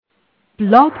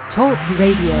Blog Talk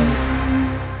Radio.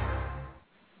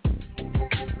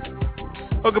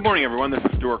 Well, good morning, everyone. This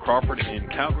is Stuart Crawford in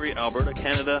Calgary, Alberta,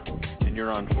 Canada, and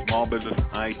you're on Small Business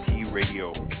IT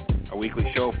Radio, a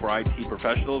weekly show for IT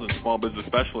professionals and small business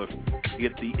specialists to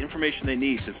get the information they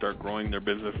need to start growing their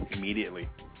business immediately.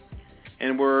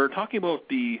 And we're talking about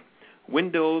the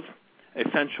Windows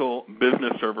Essential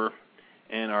Business Server,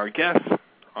 and we're just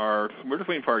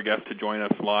waiting for our guests to join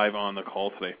us live on the call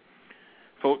today.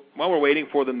 So while we're waiting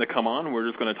for them to come on, we're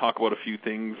just going to talk about a few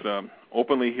things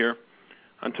openly here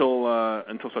until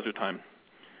such a time.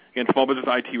 Again, Small Business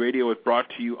IT Radio is brought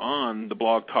to you on the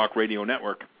Blog Talk Radio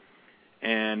Network,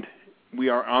 and we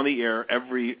are on the air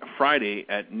every Friday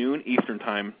at noon Eastern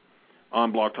Time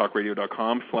on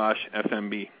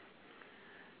blogtalkradio.com/SMB.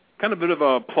 Kind of a bit of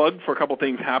a plug for a couple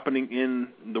things happening in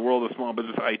the world of small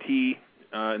business IT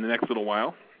in the next little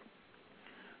while.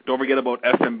 Don't forget about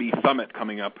SMB Summit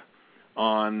coming up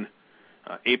on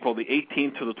April the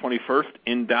 18th to the 21st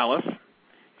in Dallas,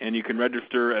 and you can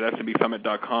register at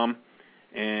smbsummit.com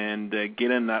and get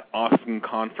in that awesome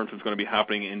conference that's going to be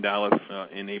happening in Dallas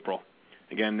in April.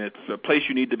 Again, it's a place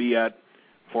you need to be at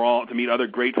to meet other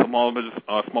great small business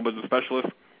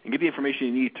specialists and get the information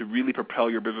you need to really propel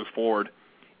your business forward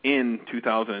in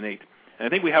 2008. And I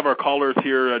think we have our callers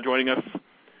here joining us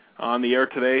on the air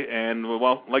today, and we'd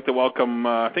like to welcome,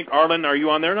 I think, Arlin. Are you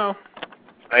on there now?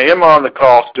 I am on the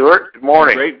call, Stuart. Good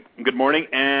morning. Great. Good morning.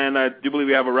 And I do believe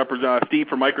we have a representative, Steve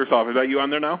from Microsoft. Is that you on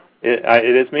there now?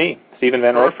 It is me, Stephen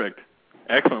VanRoekel. Perfect.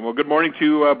 Excellent. Well, good morning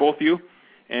to both of you,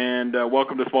 and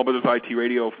welcome to Small Business IT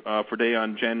Radio for day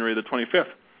on January the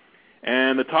 25th.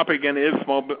 And the topic, again, is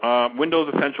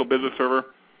Windows Essential Business Server,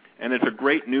 and it's a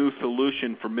great new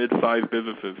solution for mid-sized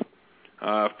businesses,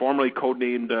 formerly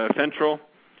codenamed Central.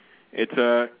 It's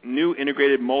a new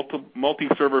integrated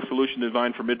multi-server solution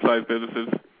designed for mid-sized businesses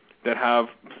that have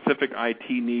specific IT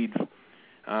needs,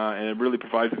 and it really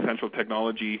provides essential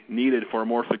technology needed for a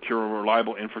more secure and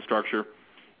reliable infrastructure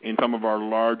in some of our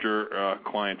larger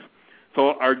clients.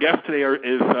 So our guest today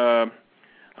is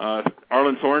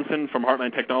Arlin Sorenesen from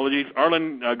Heartland Technologies.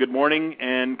 Arlin, good morning,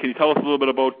 and can you tell us a little bit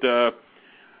about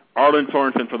Arlin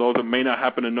Sorenesen for those that may not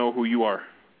happen to know who you are?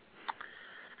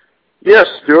 Yes,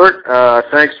 Stuart.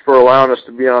 Thanks for allowing us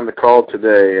to be on the call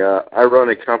today. I run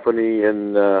a company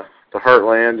in the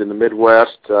Heartland in the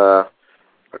Midwest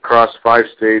across 5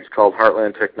 states called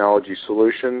Heartland Technology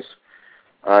Solutions.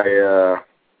 I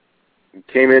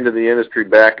came into the industry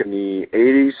back in the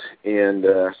 80s, and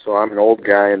so I'm an old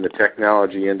guy in the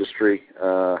technology industry,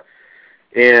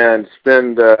 and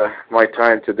spend my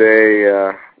time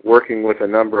today working with a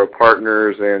number of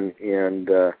partners and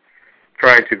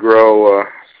trying to grow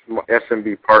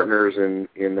SMB partners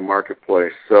in the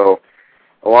marketplace. So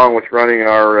along with running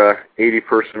our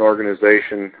 80-person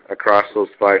organization across those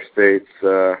 5 states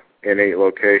and 8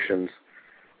 locations,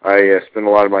 I spend a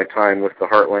lot of my time with the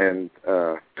Heartland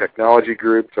technology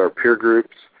groups, our peer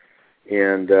groups,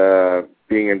 and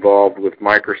being involved with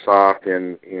Microsoft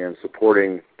and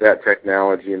supporting that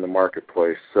technology in the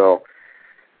marketplace. So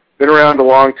been around a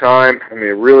long time. I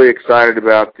mean, really excited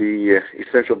about the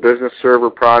Essential Business Server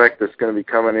product that's going to be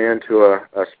coming into a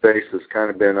space that's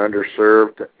kind of been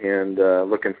underserved, and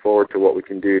looking forward to what we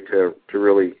can do to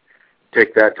really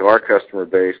take that to our customer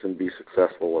base and be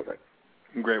successful with it.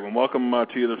 Great. Well, welcome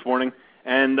to you this morning.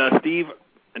 And Steve,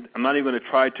 I'm not even going to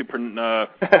try to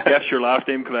guess your last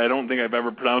name because I don't think I've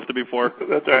ever pronounced it before.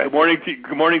 That's right.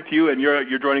 Good morning to you, and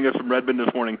you're joining us from Redmond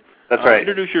this morning. That's right.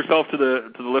 Introduce yourself to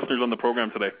the listeners on the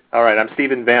program today. All right. I'm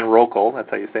Stephen VanRoekel. That's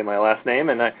how you say my last name,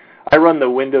 and I run the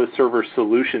Windows Server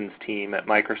Solutions team at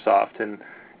Microsoft, and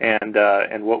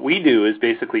what we do is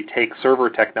basically take server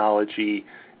technology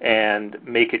and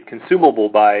make it consumable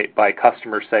by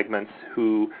customer segments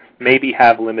who maybe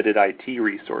have limited IT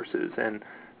resources. And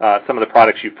some of the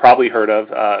products you've probably heard of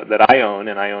that I own,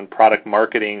 and I own product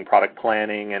marketing, product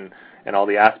planning, and all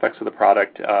the aspects of the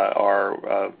product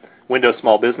are Windows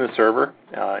Small Business Server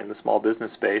in the small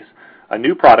business space, a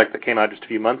new product that came out just a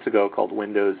few months ago called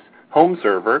Windows Home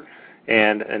Server,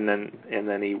 and then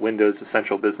the Windows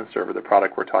Essential Business Server, the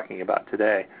product we're talking about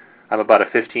today. I'm about a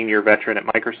 15-year veteran at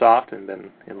Microsoft and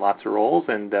been in lots of roles,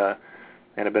 and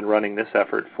I've been running this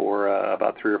effort for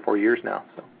about 3 or 4 years now.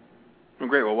 So. Well,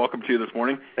 great. Well, welcome to you this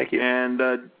morning. Thank you.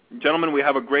 And gentlemen, we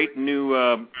have a great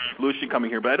new solution coming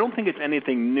here, but I don't think it's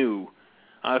anything new.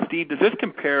 Steve, does this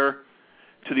compare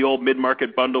to the old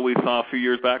mid-market bundle we saw a few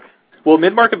years back? Well,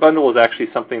 mid-market bundle is actually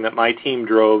something that my team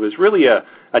drove as really a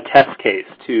test case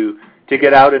to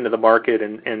get out into the market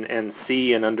and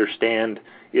see and understand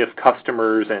if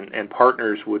customers and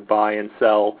partners would buy and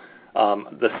sell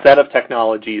the set of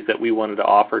technologies that we wanted to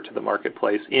offer to the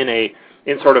marketplace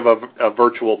in sort of a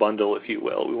virtual bundle, if you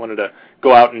will. We wanted to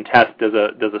go out and test, does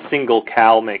a single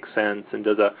CAL make sense, and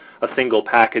does a single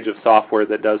package of software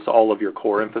that does all of your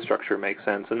core infrastructure make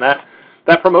sense? And that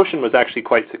promotion was actually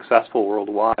quite successful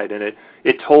worldwide, and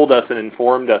it told us and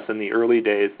informed us in the early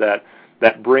days that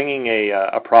bringing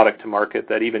a product to market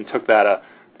that even took that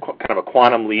kind of a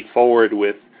quantum leap forward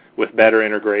with better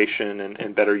integration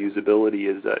and better usability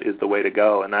is the way to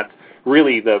go. And that's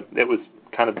really it was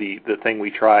kind of the thing we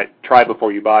try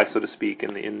before you buy, so to speak,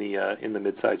 in the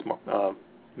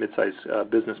mid-size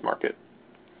business market.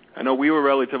 I know we were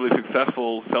relatively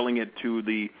successful selling it to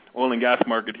the oil and gas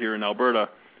market here in Alberta,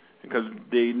 because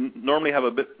they normally have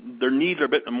their needs are a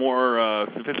bit more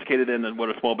sophisticated than what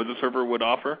a small business server would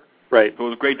offer. Right. So it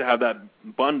was great to have that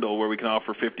bundle where we can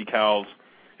offer 50 CALs,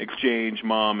 Exchange,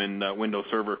 MOM, and Windows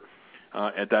Server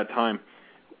at that time.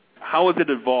 How has it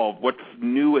evolved? What's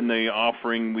new in the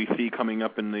offering we see coming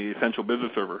up in the Essential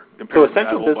Business Server? So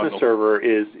Essential Business Server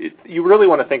you really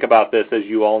want to think about this, as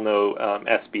you all know,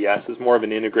 SBS is more of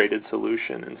an integrated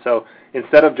solution. And so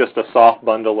instead of just a soft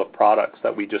bundle of products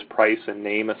that we just price and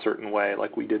name a certain way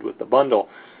like we did with the bundle,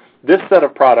 this set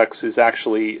of products is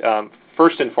actually,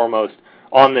 first and foremost,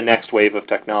 on the next wave of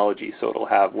technology. So it'll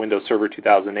have Windows Server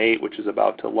 2008, which is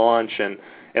about to launch, and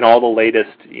all the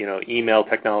latest, email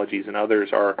technologies and others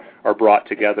are brought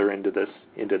together into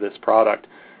this product.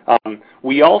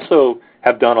 We also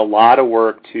have done a lot of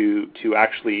work to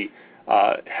actually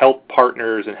help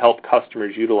partners and help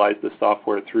customers utilize this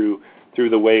software through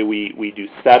the way we do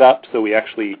setup. So we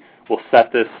actually will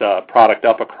set this product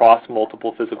up across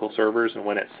multiple physical servers, and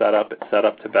when it's set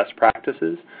up to best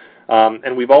practices.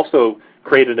 And we've also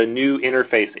created a new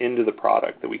interface into the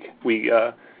product that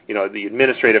the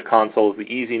administrative console is the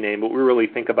easy name, but we really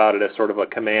think about it as sort of a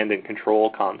command and control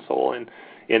console, and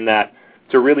in that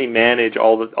to really manage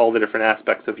all the different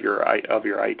aspects of your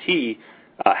IT,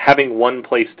 having one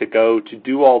place to go to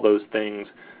do all those things,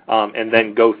 and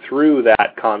then go through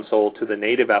that console to the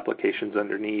native applications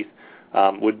underneath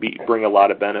would bring a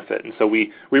lot of benefit. And so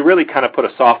we really kind of put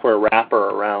a software wrapper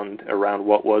around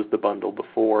what was the bundle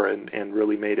before, and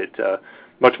really made it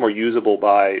much more usable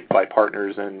by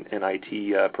partners and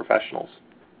IT professionals.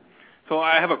 So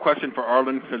I have a question for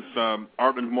Arlin, since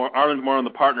Arlin's more on the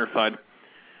partner side.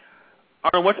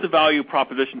 Arlin, what's the value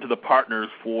proposition to the partners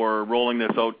for rolling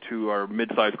this out to our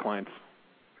mid-sized clients?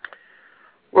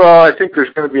 Well, I think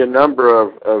there's going to be a number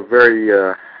of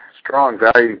very strong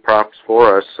value props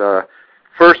for us.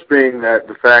 First being that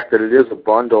the fact that it is a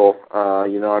bundle,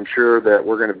 I'm sure that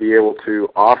we're going to be able to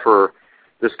offer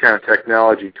this kind of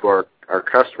technology to our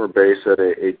customer base at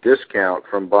a discount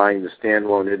from buying the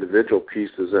standalone individual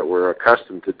pieces that we're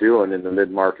accustomed to doing in the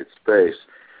mid-market space.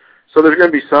 So there's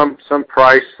going to be some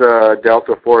price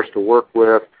delta for us to work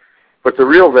with, but the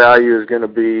real value is going to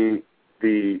be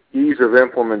the ease of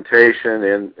implementation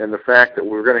and the fact that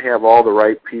we're going to have all the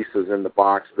right pieces in the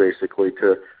box, basically,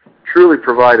 to truly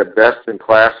provide a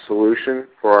best-in-class solution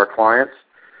for our clients.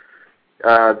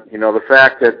 The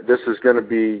fact that this is going to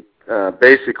be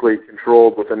basically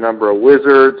controlled with a number of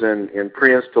wizards and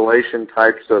pre-installation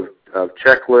types of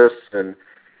checklists, and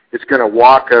it's going to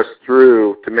walk us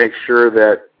through to make sure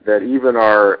that even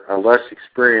our less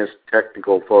experienced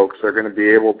technical folks are going to be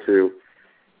able to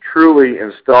truly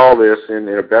install this in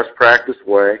a best practice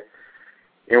way,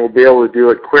 and we'll be able to do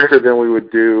it quicker than we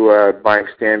would do buying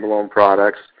standalone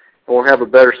products, and we'll have a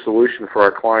better solution for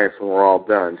our clients when we're all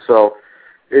done. So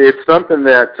it's something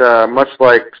that, much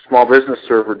like Small Business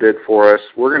Server did for us,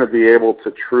 we're going to be able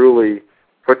to truly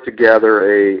put together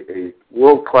a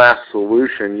world-class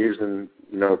solution using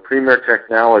premier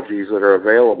technologies that are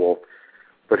available,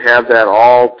 but have that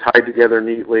all tied together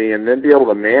neatly, and then be able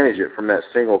to manage it from that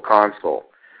single console.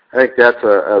 I think that's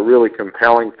a really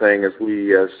compelling thing as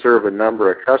we serve a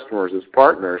number of customers as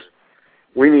partners.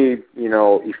 We need,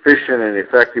 efficient and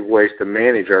effective ways to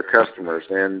manage our customers,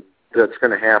 and that's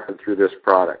going to happen through this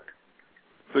product.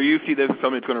 So you see this as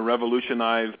something that's going to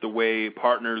revolutionize the way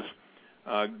partners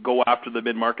go after the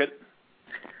mid-market?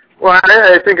 Well,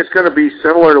 I think it's going to be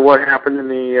similar to what happened in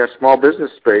the small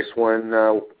business space when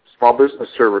Small Business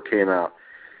Server came out.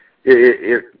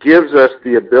 It gives us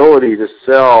the ability to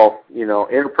sell,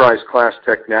 enterprise-class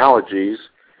technologies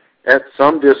at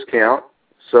some discount.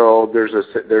 So there's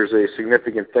a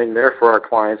significant thing there for our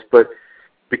clients. But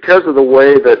because of the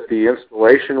way that the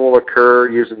installation will occur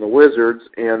using the wizards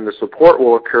and the support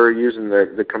will occur using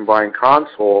the combined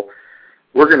console,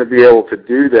 we're going to be able to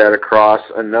do that across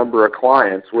a number of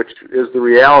clients, which is the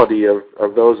reality of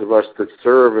those of us that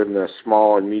serve in the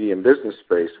small and medium business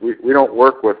space. We don't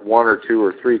work with one or two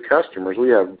or three customers. We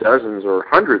have dozens or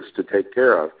hundreds to take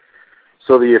care of.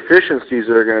 So the efficiencies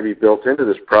that are going to be built into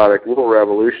this product will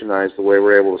revolutionize the way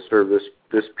we're able to serve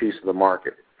this piece of the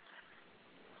market.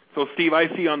 So, Steve,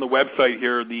 I see on the website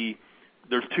here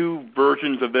there's two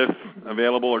versions of this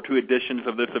available, or two editions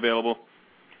of this available.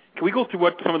 Can we go through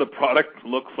what some of the product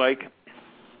looks like?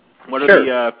 What are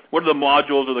the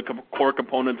modules or the core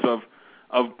components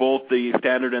of both the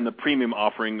standard and the premium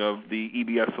offering of the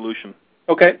EBS solution?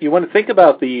 Okay, you want to think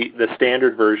about the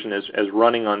standard version as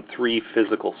running on 3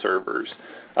 physical servers,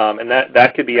 and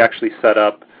that could be actually set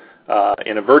up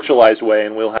in a virtualized way,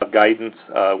 and we'll have guidance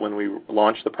when we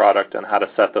launch the product on how to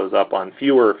set those up on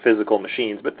fewer physical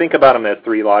machines. But think about them as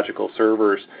 3 logical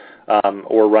servers,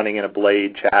 or running in a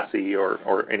blade chassis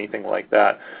or anything like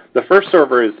that. The first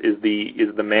server is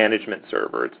the management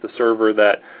server. It's the server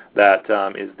that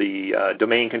is the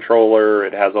domain controller.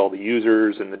 It has all the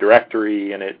users and the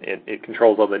directory, and it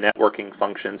controls all the networking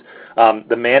functions.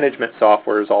 The management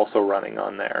software is also running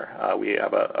on there. We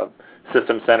have a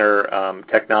System Center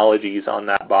technologies on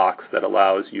that box that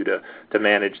allows you to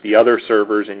manage the other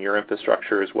servers in your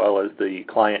infrastructure, as well as the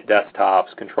client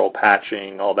desktops, control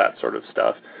patching, all that sort of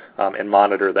stuff, and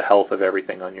monitor the health of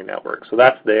everything on your network. So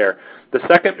that's there. The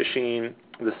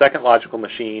second logical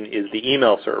machine is the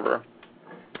email server.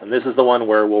 And this is the one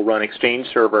where we'll run Exchange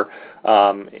Server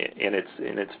in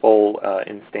its full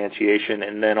instantiation,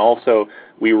 and then also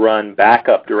we run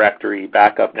backup directory,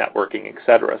 backup networking,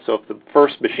 etc. So if the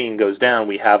first machine goes down,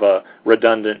 we have a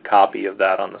redundant copy of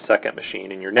that on the second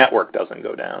machine, and your network doesn't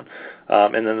go down.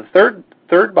 And then the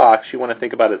third box you want to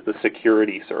think about is the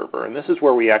security server, and this is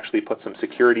where we actually put some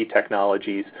security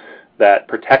technologies that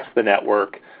protects the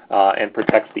network and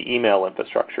protects the email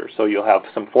infrastructure. So you'll have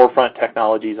some forefront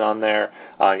technologies on there,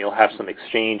 you'll have some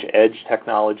Exchange Edge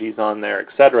technologies on there,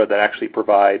 etc., that actually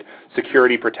provide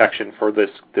security protection for this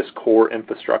core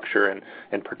infrastructure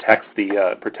and protects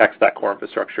that core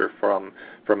infrastructure from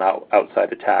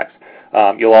outside attacks.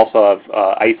 You'll also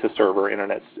have ISA server,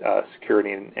 Internet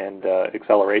Security and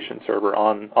Acceleration server,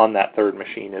 on that third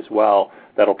machine as well.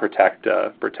 That'll protect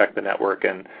the network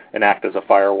and act as a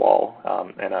firewall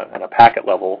and a packet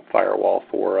level firewall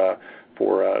for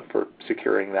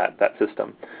securing that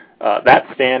system.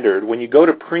 That's standard. When you go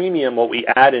to premium, what we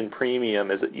add in premium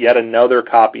is yet another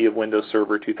copy of Windows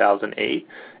Server 2008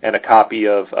 and a copy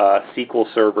of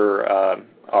SQL Server,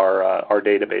 our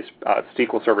database,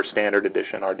 SQL Server Standard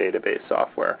Edition, our database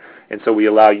software. And so we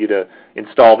allow you to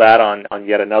install that on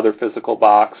yet another physical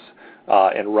box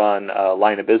and run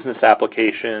line of business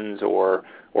applications or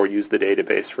use the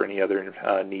database for any other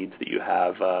needs that you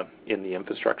have in the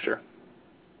infrastructure.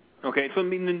 Okay, so I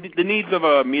mean, the needs of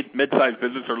a mid-sized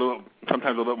business are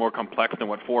sometimes a little bit more complex than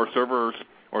what 4 servers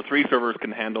or 3 servers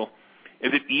can handle.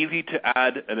 Is it easy to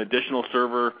add an additional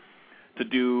server to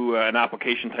do an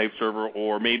application type server,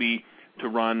 or maybe to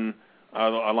run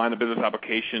a line of business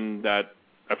application that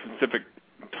a specific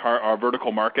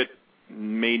vertical market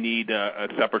may need a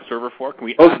separate server for? Can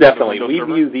we most definitely. We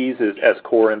view these as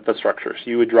core infrastructure. So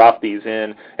you would drop these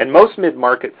in, and most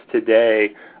mid-markets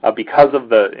today, because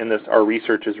of our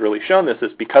research has really shown this,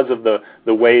 is because of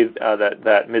the way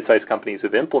that mid-sized companies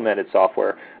have implemented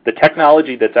software. The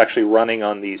technology that's actually running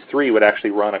on these 3 would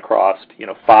actually run across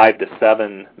 5 to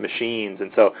 7 machines,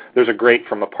 and so there's a great,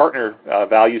 from a partner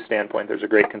value standpoint, there's a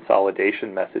great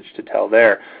consolidation message to tell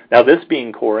there. Now, this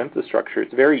being core infrastructure,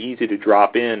 it's very easy to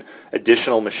drop in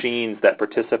additional machines that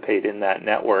participate in that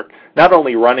network, not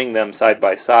only running them side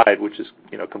by side, which is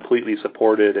completely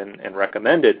supported and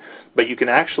recommended, but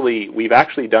we've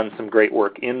actually done some great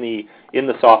work in the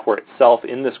software itself,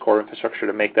 in this core infrastructure,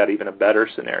 to make that even a better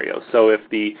scenario. So if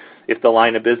the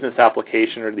line of business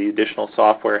application or the additional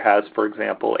software has, for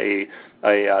example, a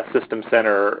System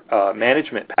Center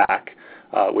management pack,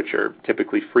 which are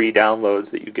typically free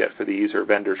downloads that you get for these, or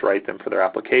vendors write them for their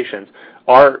applications,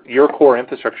 your core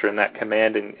infrastructure in that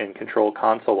command and control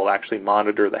console will actually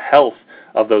monitor the health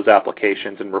of those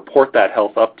applications and report that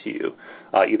health up to you.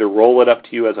 Either roll it up to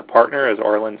you as a partner, as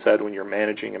Arlin said, when you're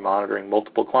managing and monitoring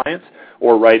multiple clients,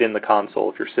 or right in the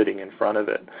console if you're sitting in front of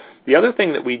it. The other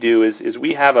thing that we do is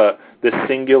we have this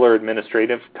singular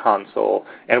administrative console,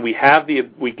 and we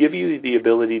give you the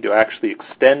ability to actually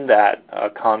extend that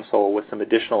console with some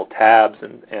additional tabs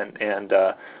and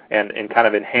kind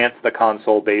of enhance the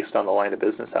console based on the line of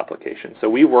business application. So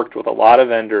we worked with a lot of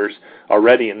vendors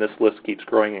already, and this list keeps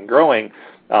growing and growing.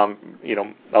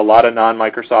 A lot of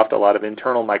non-Microsoft, a lot of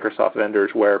internal Microsoft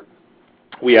vendors, where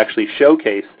we actually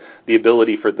showcase the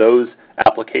ability for those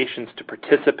applications to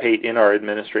participate in our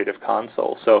administrative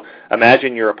console. So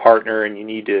imagine you're a partner and you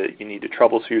need to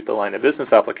troubleshoot the line of business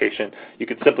application. You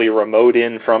could simply remote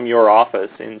in from your office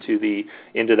into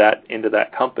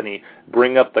that company,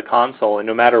 bring up the console, and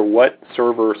no matter what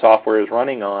server software is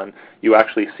running on, you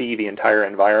actually see the entire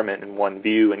environment in one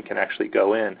view and can actually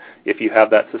go in. If you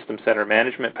have that System Center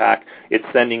Management Pack, it's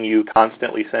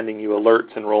constantly sending you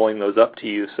alerts and rolling those up to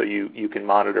you so you can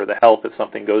monitor the health. If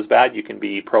something goes bad, you can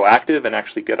be proactive and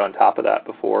actually get on top of that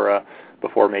before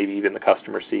maybe even the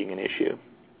customer seeing an issue.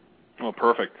 Oh,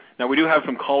 perfect. Now, we do have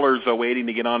some callers waiting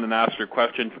to get on and ask their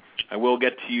questions. I will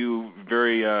get to you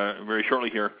very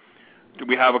shortly here.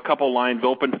 We have a couple lines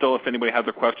open still if anybody has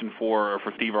a question for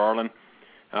Steve or Arlin.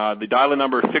 The dial-in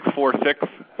number is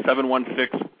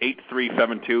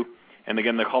 646-716-8372. And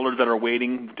again, the callers that are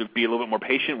waiting, to be a little bit more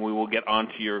patient, we will get on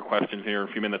to your questions here in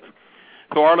a few minutes.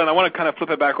 So, Arlin, I want to kind of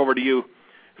flip it back over to you.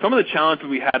 Some of the challenges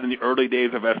we had in the early days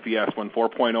of SPS, when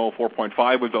 4.0,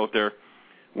 4.5 was out there,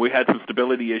 we had some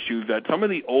stability issues that some of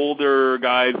the older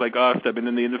guys like us that have been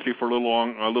in the industry for a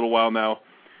little while now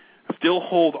still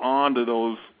hold on to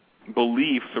those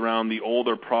beliefs around the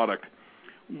older product.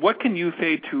 What can you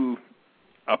say to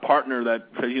a partner that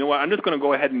says, you know what, I'm just going to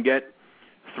go ahead and get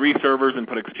 3 servers and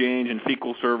put Exchange and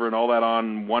SQL Server and all that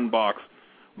on one box?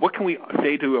 What can we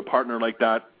say to a partner like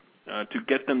that to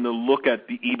get them to look at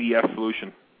the EBS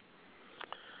solution?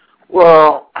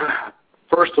 Well,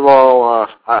 first of all,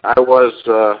 I was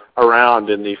around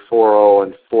in the 4.0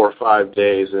 and 4.5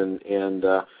 days, and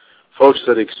folks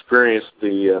that experienced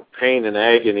the pain and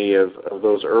agony of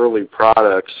those early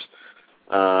products,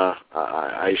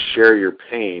 I share your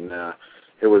pain.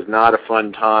 It was not a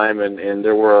fun time, and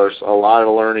there was a lot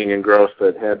of learning and growth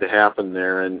that had to happen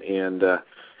there. And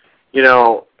you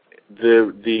know,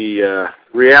 the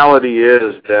reality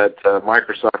is that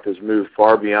Microsoft has moved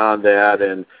far beyond that,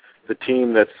 and the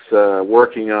team that's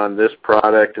working on this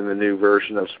product and the new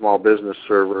version of Small Business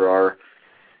Server are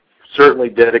certainly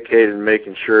dedicated in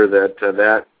making sure that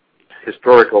that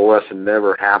historical lesson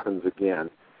never happens again.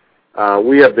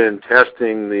 We have been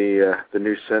testing the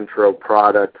new Centro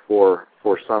product for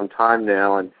some time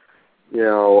now, and you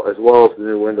know, as well as the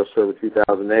new Windows Server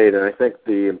 2008. And I think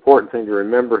the important thing to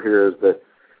remember here is that,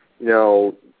 you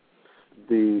know,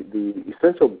 the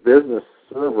Essential Business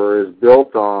Server is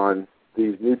built on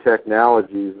these new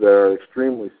technologies that are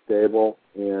extremely stable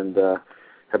and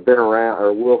have been around,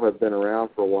 or will have been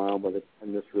around for a while by the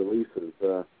time this releases.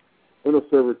 Windows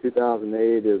Server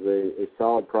 2008 is a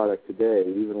solid product today,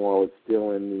 even while it's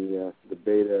still in the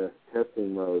beta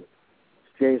testing mode.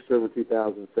 Exchange Server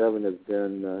 2007 has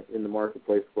been in the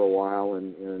marketplace for a while,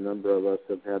 and a number of us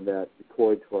have had that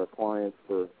deployed to our clients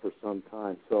for some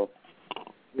time. So,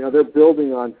 you know, they're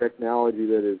building on technology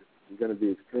that is going to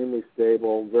be extremely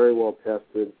stable, very well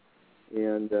tested,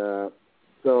 and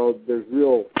so there's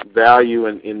real value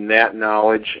in that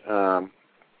knowledge. The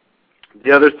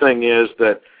other thing is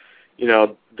that, you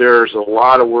know, there's a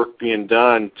lot of work being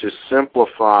done to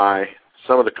simplify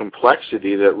some of the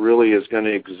complexity that really is going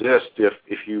to exist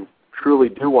if you truly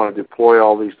do want to deploy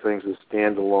all these things as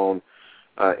standalone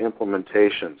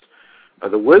implementations.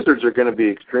 The wizards are going to be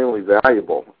extremely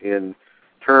valuable in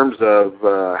terms of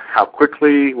how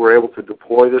quickly we're able to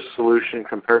deploy this solution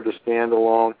compared to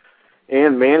standalone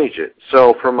and manage it.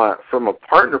 So from a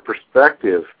partner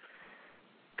perspective,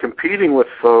 competing with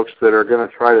folks that are going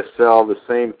to try to sell the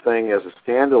same thing as a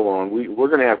standalone, we're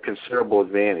going to have considerable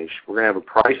advantage. We're going to have a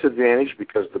price advantage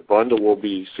because the bundle will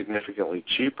be significantly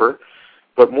cheaper.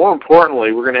 But more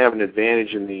importantly, we're going to have an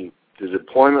advantage in the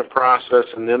deployment process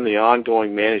and then the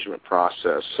ongoing management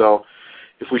process. So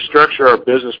if we structure our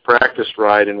business practice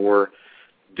right and we're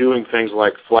doing things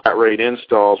like flat rate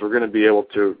installs, we're going to be able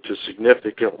to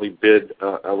significantly bid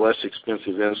a less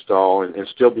expensive install and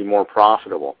still be more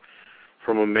profitable.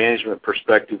 From a management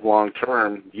perspective long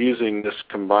term, using this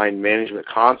combined management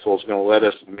console is going to let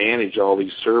us manage all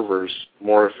these servers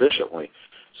more efficiently.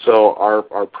 So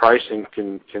our pricing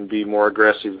can be more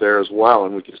aggressive there as well,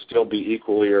 and we can still be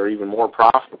equally or even more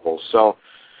profitable. So,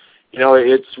 you know,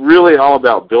 it's really all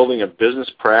about building a business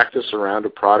practice around a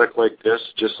product like this,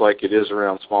 just like it is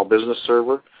around Small Business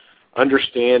Server,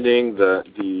 understanding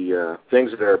the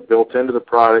things that are built into the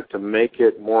product to make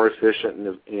it more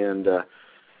efficient and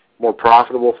more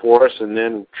profitable for us, and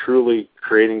then truly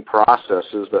creating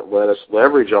processes that let us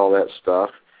leverage all that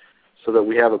stuff so that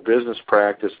we have a business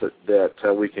practice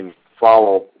that we can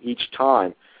follow each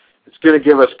time. It's going to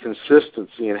give us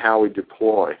consistency in how we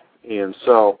deploy. And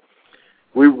so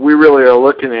we really are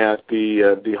looking at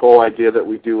the whole idea that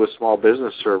we do with Small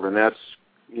Business Server, and that's,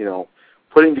 you know,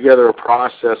 putting together a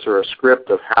process or a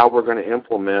script of how we're going to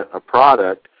implement a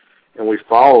product and we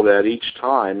follow that each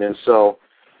time. And so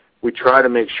we try to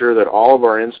make sure that all of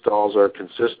our installs are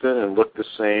consistent and look the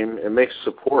same. It makes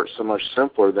support so much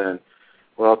simpler than,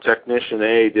 well, technician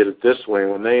A did it this way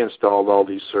when they installed all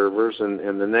these servers, and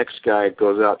the next guy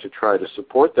goes out to try to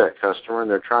support that customer, and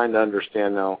they're trying to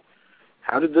understand now,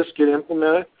 how did this get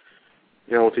implemented?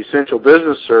 You know, with the Essential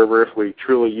Business Server, if we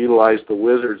truly utilize the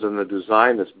wizards and the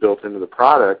design that's built into the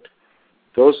product,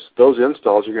 those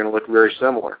installs are going to look very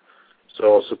similar.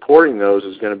 So supporting those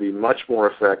is going to be much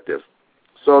more effective.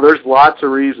 So there's lots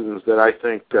of reasons that I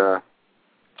think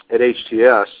at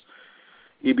HTS,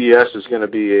 EBS is going to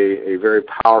be a very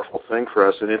powerful thing for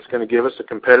us, and it's going to give us a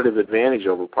competitive advantage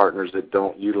over partners that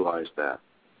don't utilize that.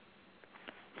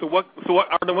 So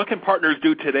what can partners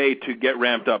do today to get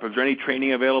ramped up? Is there any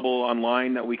training available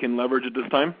online that we can leverage at this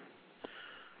time?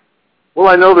 Well,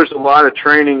 I know there's a lot of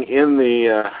training in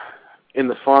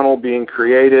the funnel being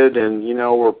created, and you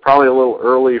know, we're probably a little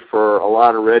early for a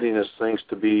lot of readiness things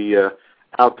to be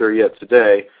out there yet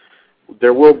today.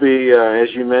 There will be, as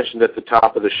you mentioned at the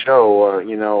top of the show,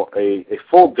 you know, a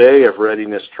full day of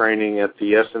readiness training at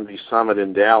the SMB Summit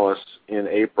in Dallas in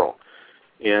April.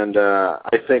 And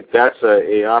I think that's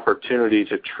a opportunity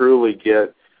to truly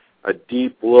get a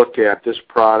deep look at this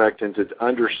product and to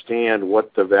understand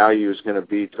what the value is going to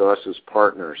be to us as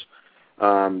partners.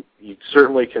 You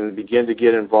certainly can begin to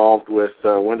get involved with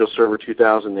Windows Server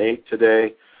 2008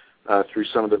 today through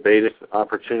some of the beta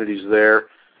opportunities there,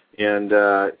 and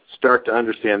start to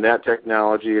understand that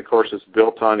technology. Of course, it's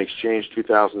built on Exchange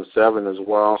 2007 as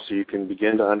well, so you can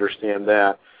begin to understand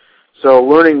that. So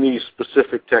learning these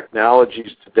specific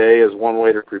technologies today is one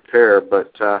way to prepare,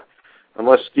 but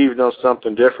unless Steve knows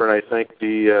something different, I think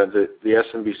the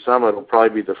SMB Summit will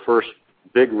probably be the first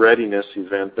big readiness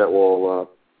event that will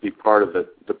be part of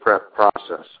the prep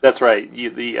process. That's right.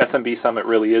 The SMB Summit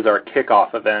really is our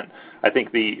kickoff event. I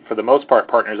think for the most part,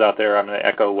 partners out there, I'm going to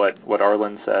echo what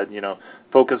Arlin said, you know,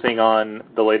 focusing on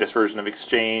the latest version of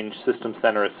Exchange, System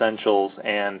Center Essentials,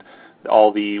 and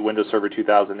all the Windows Server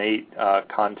 2008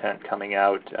 content coming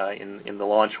out in the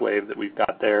launch wave that we've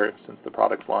got there, since the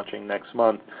product's launching next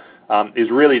month,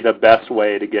 is really the best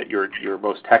way to get your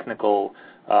most technical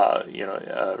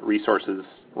resources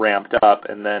ramped up.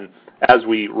 And then as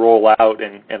we roll out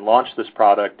and launch this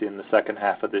product in the second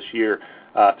half of this year,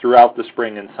 throughout the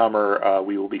spring and summer,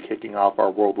 we will be kicking off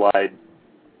our worldwide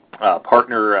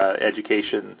partner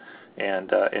education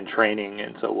and training,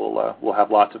 and so we'll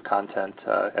have lots of content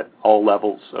at all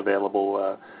levels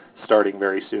available starting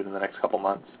very soon in the next couple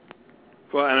months.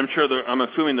 Well, and I'm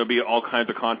assuming there'll be all kinds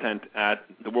of content at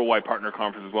the Worldwide Partner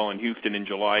Conference as well in Houston in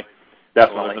July.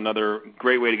 Definitely. So it's another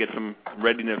great way to get some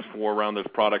readiness around this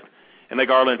product. And like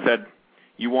Arlin said,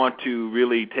 you want to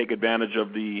really take advantage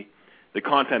of the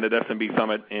content at SMB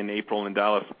Summit in April in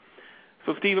Dallas.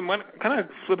 So, Steve, I'm going to kind of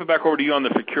flip it back over to you on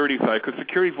the security side, because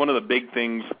security is one of the big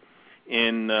things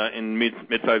in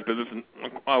mid-sized business, and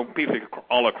basically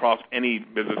all across any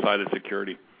business side of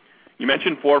security. You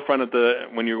mentioned Forefront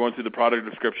when you're going through the product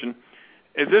description.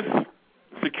 Is this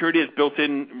security that's built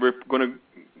in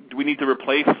do we need to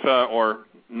replace or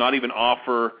not even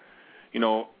offer,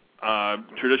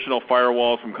 traditional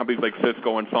firewalls from companies like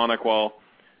Cisco and SonicWall?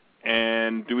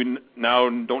 And do we now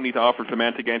don't need to offer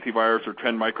semantic antivirus or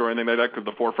Trend Micro or anything like that, because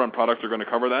the Forefront products are going to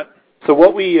cover that? So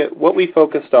what we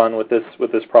focused on with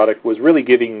this product was really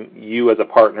giving you as a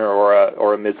partner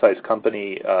or a mid-sized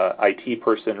company IT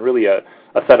person really a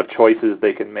set of choices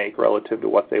they can make relative to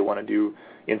what they want to do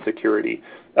in security.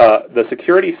 The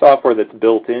security software that's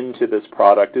built into this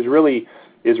product is really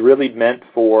meant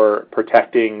for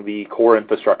protecting the core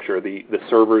infrastructure, the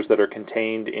servers that are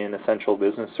contained in Essential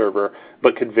Business Server,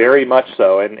 but could very much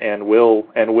so and will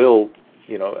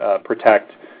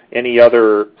protect any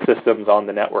other systems on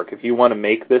the network. If you want to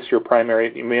make this your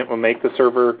primary, you want to make the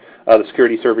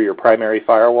security server your primary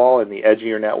firewall and the edge of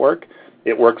your network,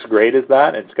 it works great as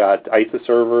that. It's got ISA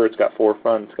server, it's got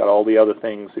Forefront, it's got all the other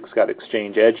things, it's got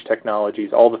Exchange Edge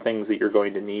technologies, all the things that you're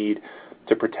going to need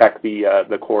to protect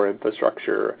the core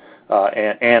infrastructure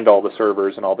and all the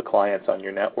servers and all the clients on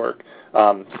your network.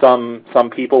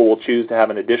 Some people will choose to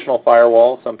have an additional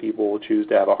firewall. Some people will choose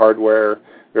to have a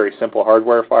very simple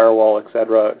hardware firewall,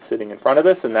 etc., sitting in front of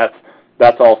this, and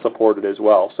that's all supported as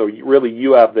well. So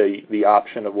you have the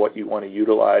option of what you want to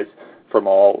utilize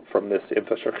from this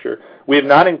infrastructure. We have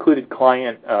not included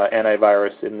client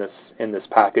antivirus in this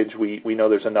package. We know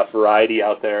there's enough variety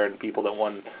out there and people that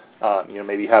want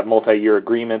maybe have multi-year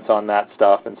agreements on that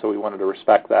stuff, and so we wanted to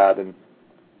respect that and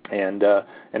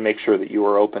make sure that you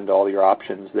are open to all your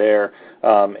options there.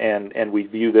 And we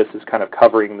view this as kind of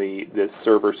covering the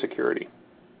server security.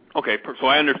 Okay, so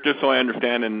just so I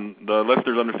understand and the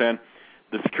listeners understand,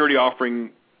 the security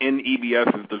offering in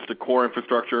EBS is just the core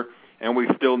infrastructure, and we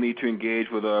still need to engage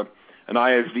with an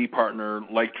ISV partner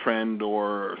like Trend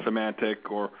or Symantec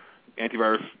or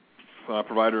antivirus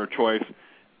provider of choice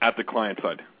at the client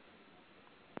side.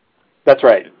 That's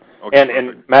right. Okay,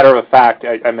 and matter of fact,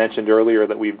 I mentioned earlier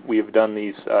that we've done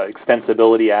these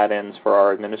extensibility add-ins for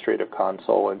our administrative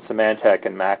console, and Symantec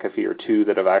and McAfee are two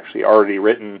that have actually already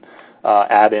written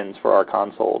add-ins for our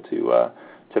console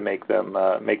to make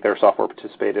their software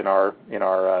participate in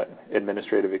our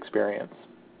administrative experience.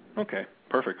 Okay,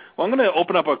 perfect. Well, I'm going to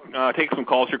open up take some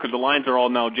calls here because the lines are all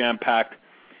now jam-packed,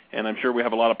 and I'm sure we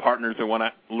have a lot of partners that want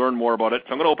to learn more about it.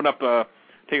 So I'm going to open up,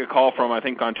 take a call from, I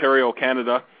think, Ontario,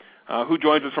 Canada. Who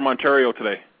joins us from Ontario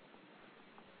today?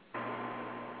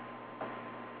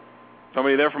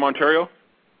 Somebody there from Ontario?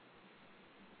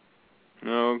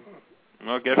 No,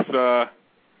 I guess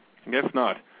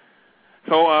not.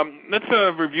 So let's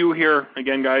review here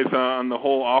again, guys, on the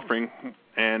whole offering,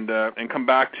 and come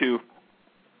back to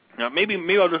maybe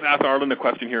I'll just ask Arlin a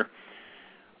question here.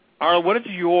 Arlin, what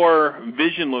does your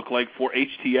vision look like for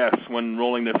HTS when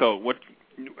rolling this out?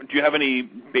 Do you have any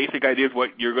basic ideas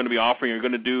what you're going to be offering? You're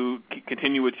going to do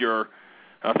continue with your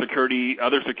other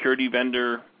security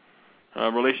vendor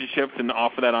relationships and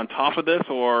offer that on top of this,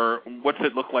 or what's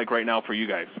it look like right now for you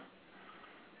guys?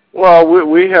 Well,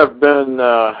 we have been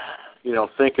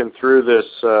thinking through this.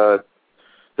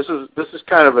 This is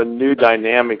kind of a new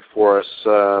dynamic for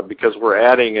us because we're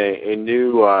adding a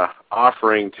new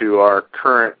offering to our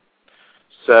current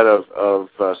set of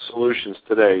solutions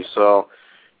today. So,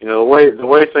 the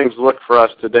way things look for us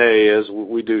today is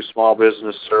we do small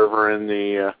business server in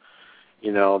the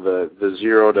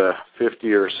 0 to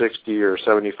 50 or 60 or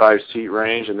 75 seat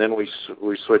range, and then we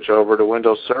switch over to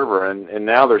Windows Server, and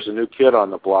now there's a new kid on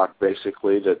the block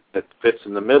basically that fits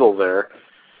in the middle there.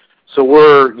 So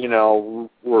we're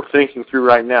thinking through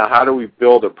right now, how do we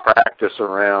build a practice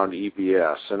around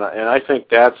EBS, and I think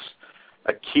that's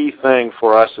a key thing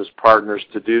for us as partners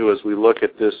to do as we look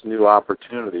at this new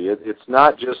opportunity. It's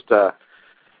not just a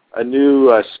new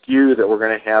SKU that we're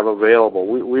going to have available.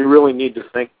 We really need to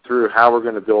think through how we're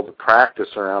going to build a practice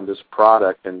around this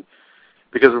product, and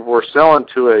because we're selling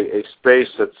to a space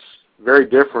that's very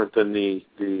different than the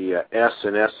S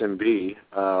and SMB.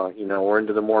 We're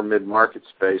into the more mid-market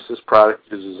space. This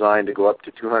product is designed to go up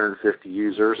to 250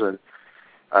 users, and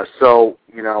so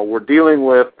we're dealing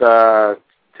with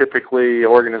typically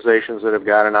organizations that have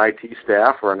got an IT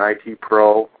staff or an IT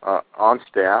pro on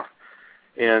staff.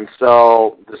 And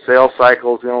so the sales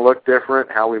cycle is going to look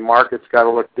different. How we market's got to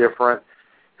look different.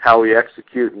 How we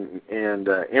execute and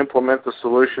implement the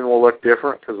solution will look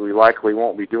different because we likely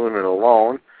won't be doing it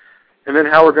alone. And then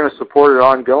how we're going to support it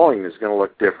ongoing is going to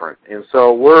look different. And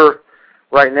so we're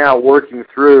right now working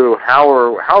through how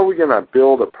are we going to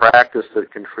build a practice that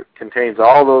contains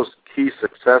all those key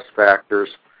success factors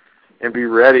and be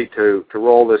ready to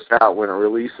roll this out when it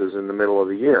releases in the middle of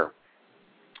the year.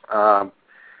 Our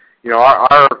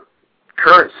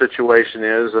current situation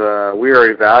is we are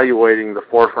evaluating the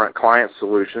Forefront client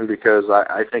solution because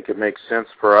I think it makes sense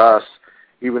for us,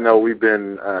 even though we've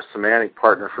been a Symantec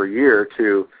partner for a year,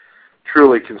 to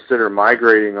truly consider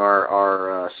migrating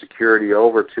our security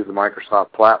over to the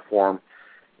Microsoft platform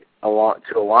to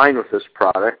align with this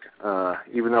product.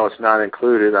 Even though it's not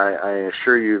included, I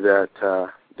assure you that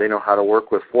they know how to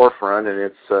work with Forefront, and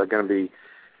it's going to be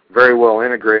very well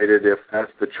integrated if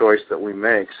that's the choice that we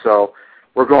make. So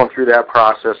we're going through that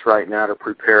process right now to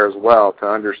prepare as well to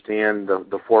understand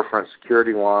the Forefront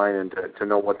security line and to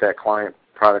know what that client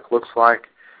product looks like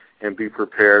and be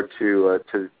prepared to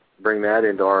bring that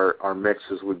into our mix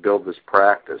as we build this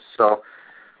practice. So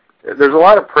there's a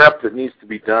lot of prep that needs to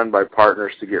be done by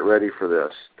partners to get ready for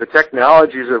this. The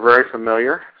technologies are very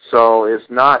familiar, so it's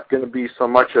not going to be so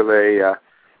much of a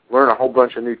learn a whole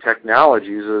bunch of new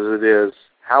technologies as it is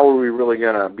how are we really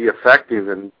going to be effective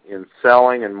in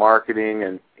selling and marketing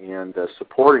and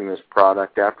supporting this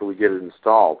product after we get it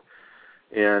installed.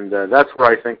 And that's where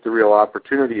I think the real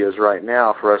opportunity is right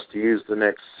now for us to use the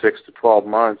next 6 to 12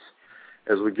 months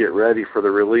as we get ready for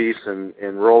the release and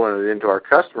rolling it into our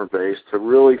customer base to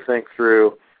really think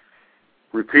through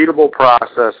repeatable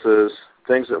processes,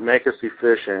 things that make us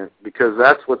efficient, because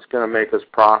that's what's going to make us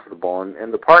profitable.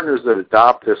 And the partners that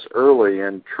adopt this early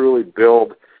and truly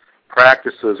build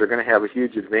practices are going to have a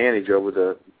huge advantage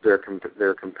over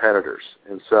their competitors.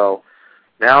 And so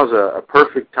now's a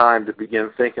perfect time to begin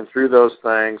thinking through those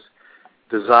things,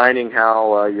 designing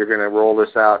how you're going to roll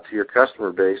this out to your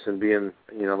customer base and being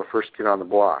the first kid on the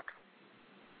block.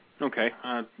 Okay,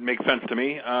 makes sense to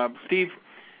me. Steve,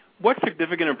 what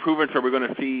significant improvements are we going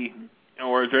to see,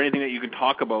 or is there anything that you can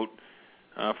talk about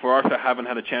for us that haven't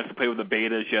had a chance to play with the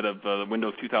betas yet of the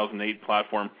Windows 2008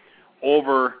 platform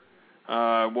over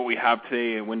what we have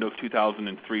today in Windows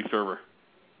 2003 Server?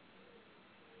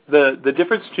 The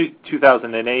difference to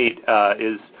 2008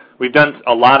 is we've done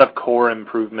a lot of core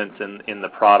improvements in the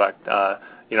product. The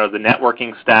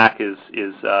networking stack is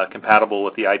compatible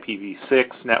with the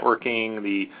IPv6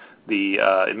 networking. The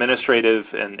administrative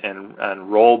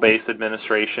and role-based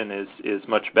administration is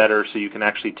much better, so you can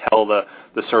actually tell the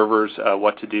servers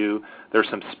what to do. There's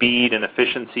some speed and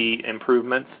efficiency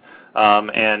improvements,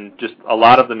 and just a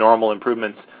lot of the normal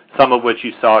improvements. Some of which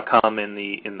you saw come in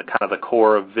the kind of the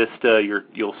core of Vista.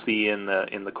 You'll see in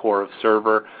the core of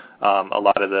Server. A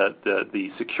lot of the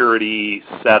security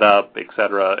setup,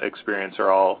 etc. experience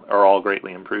are all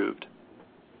greatly improved.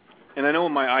 And I know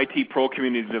in my IT pro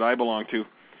community that I belong to,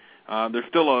 there's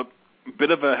still a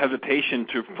bit of a hesitation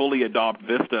to fully adopt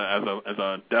Vista as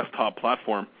a desktop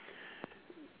platform.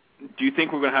 Do you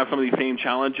think we're going to have some of these same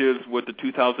challenges with the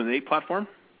 2008 platform?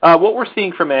 What we're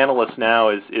seeing from analysts now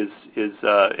is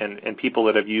and people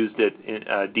that have used it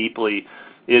deeply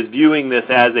is viewing this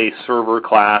as a server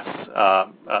class,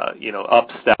 up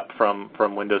step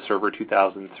from Windows Server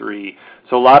 2003.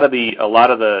 So a lot of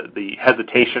the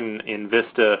hesitation in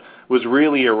Vista was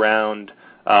really around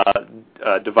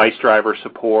device driver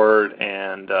support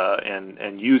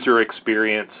and user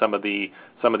experience. Some of the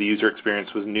user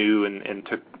experience was new and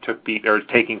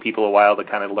taking people a while to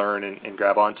kind of learn and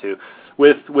grab onto.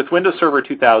 With Windows Server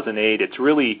 2008, it's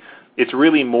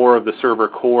really more of the server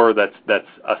core that's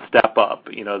a step up.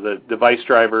 The device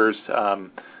drivers,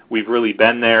 we've really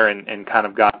been there and kind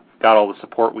of got all the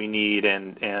support we need,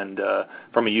 and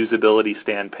from a usability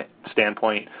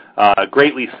standpoint,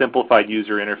 greatly simplified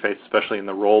user interface, especially in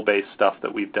the role-based stuff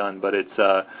that we've done. But it's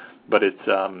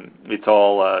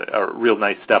all a real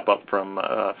nice step up from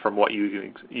what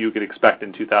you could expect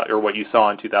in 2000 or what you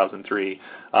saw in 2003,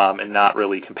 and not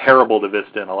really comparable to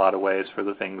Vista in a lot of ways for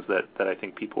the things that I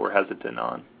think people were hesitant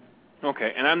on.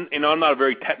 Okay, and I'm not a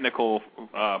very technical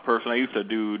person. I used to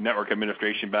do network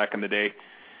administration back in the day.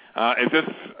 Is this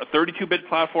a 32-bit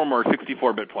platform or a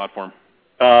 64-bit platform?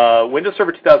 Windows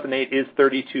Server 2008 is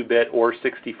 32-bit or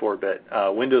 64-bit.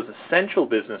 Windows Essential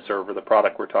Business Server, the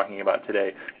product we're talking about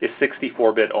today, is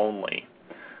 64-bit only.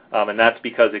 And that's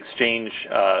because Exchange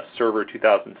Server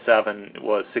 2007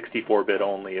 was 64-bit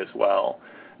only as well.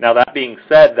 Now, that being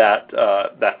said,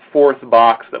 that fourth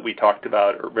box that we talked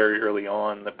about very early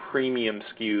on, the premium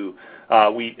SKU,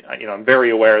 I'm very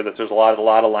aware that there's a lot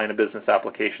of line of business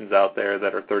applications out there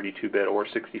that are 32-bit or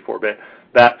 64-bit.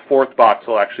 That fourth box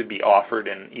will actually be offered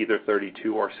in either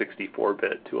 32 or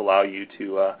 64-bit to allow you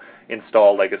to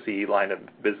install legacy line of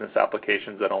business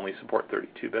applications that only support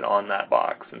 32-bit on that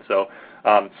box. And so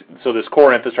this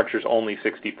core infrastructure is only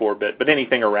 64-bit, but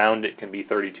anything around it can be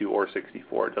 32 or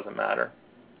 64. It doesn't matter.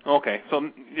 Okay,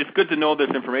 so it's good to know this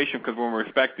information, because when we're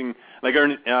expecting, like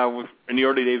in the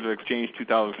early days of Exchange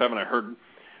 2007, I heard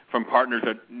from partners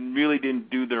that really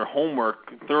didn't do their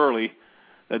homework thoroughly,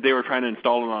 that they were trying to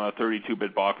install it on a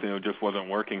 32-bit box and it just wasn't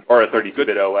working. Or a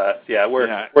 32-bit OS,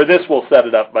 where this will set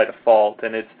it up by default,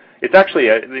 and it's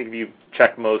actually, I think if you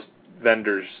check most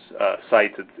vendors'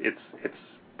 sites, it's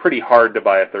pretty hard to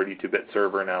buy a 32-bit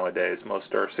server nowadays.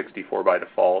 Most are 64 by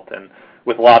default, and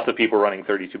with lots of people running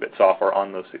 32-bit software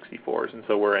on those 64s, and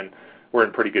so we're in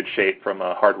pretty good shape from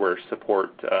a hardware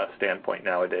support standpoint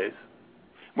nowadays.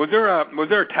 Was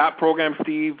there a TAP program,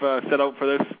 Steve, set out for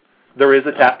this? There is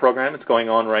a TAP program. It's going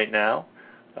on right now,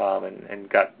 and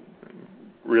got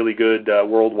really good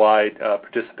worldwide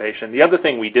participation. The other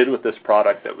thing we did with this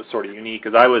product that was sort of unique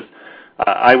is I was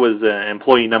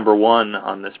employee number one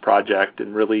on this project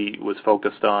and really was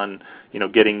focused on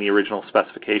getting the original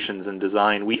specifications and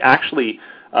design. We actually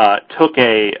took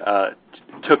a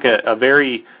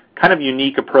very kind of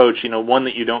unique approach, one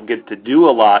that you don't get to do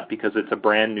a lot because it's a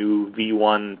brand new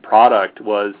V1 product,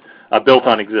 was built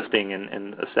on existing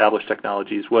and established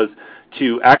technologies, was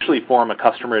to actually form a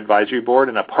customer advisory board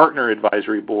and a partner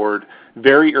advisory board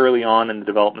very early on in the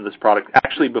development of this product,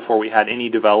 actually before we had any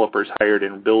developers hired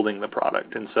in building the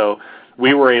product. And so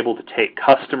we were able to take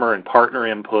customer and partner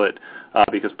input,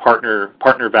 because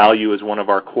partner value is one of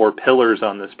our core pillars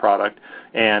on this product,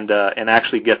 and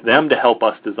actually get them to help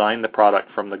us design the product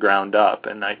from the ground up.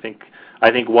 And I think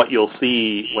what you'll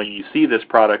see when you see this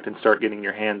product and start getting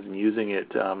your hands and using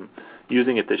it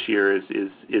this year is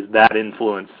that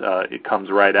influence. It comes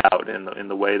right out in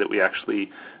the way that we actually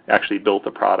built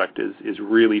the product is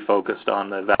really focused on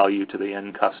the value to the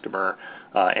end customer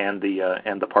and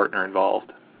the partner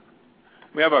involved.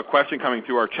 We have a question coming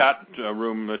through our chat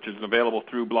room, which is available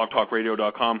through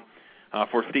blogtalkradio.com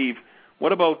for Steve.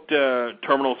 What about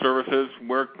terminal services?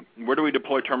 Where do we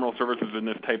deploy terminal services in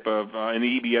this type of in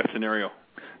the EBS scenario?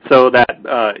 So that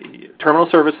terminal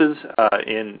services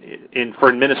for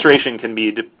administration can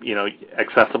be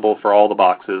accessible for all the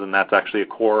boxes, and that's actually a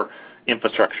core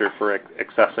infrastructure for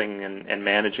accessing and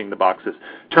managing the boxes.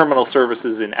 Terminal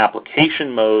services in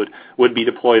application mode would be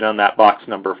deployed on that box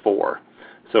number 4.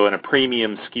 So in a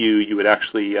premium SKU, you would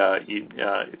actually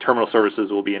terminal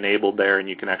services will be enabled there, and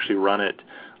you can actually run it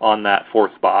on that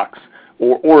 4th box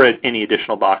or at any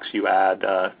additional box you add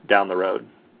down the road.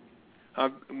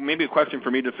 Maybe a question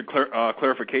for me, just a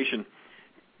clarification.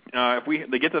 If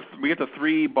we get the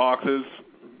 3 boxes,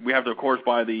 we have to, of course,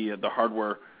 buy the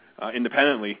hardware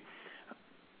independently.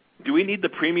 Do we need the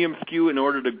premium SKU in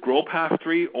order to grow past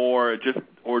 3, or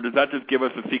does that just give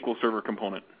us a SQL Server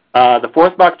component? The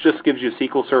 4th box just gives you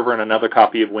SQL Server and another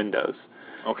copy of Windows.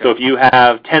 Okay. So if you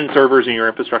have 10 servers in your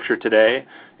infrastructure today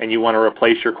and you want to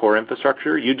replace your core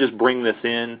infrastructure, you just bring this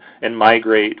in and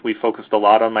migrate. We focused a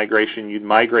lot on migration. You'd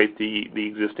migrate the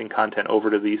existing content over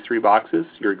to these 3 boxes,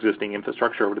 your existing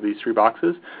infrastructure over to these 3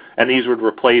 boxes, and these would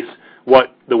replace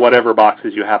whatever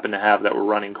boxes you happen to have that were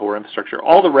running core infrastructure.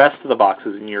 All the rest of the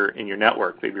boxes in your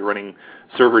network, they'd be running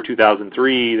Server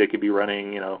 2003, they could be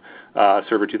running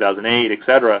Server 2008,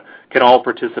 etc., can all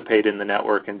participate in the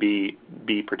network and be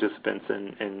participants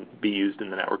and be used in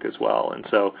the network as well. And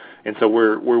so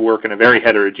we're working in a very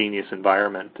heterogeneous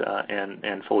environment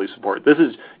and fully support.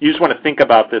 You just want to think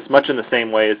about this much in the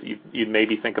same way as you'd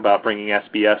maybe think about bringing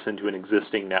SBS into an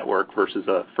existing network versus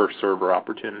a first server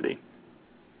opportunity.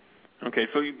 Okay,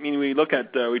 so we look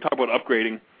at we talk about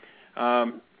upgrading.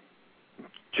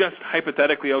 Just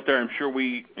hypothetically out there, I'm sure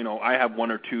I have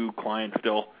 1 or 2 clients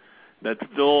still that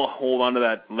still hold on to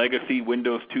that legacy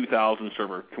Windows 2000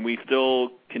 server. Can we still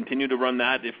continue to run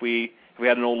that if we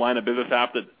had an old line of business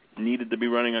app that needed to be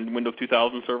running on Windows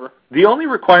 2000 server? The only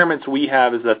requirements we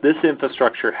have is that this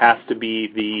infrastructure has to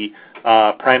be the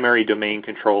primary domain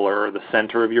controller or the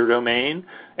center of your domain,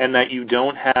 and that you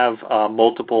don't have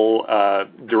multiple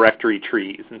directory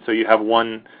trees. And so you have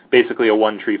basically a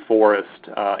one-tree forest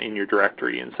in your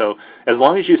directory. And so as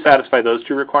long as you satisfy those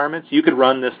 2 requirements, you could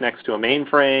run this next to a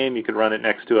mainframe, you could run it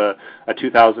next to a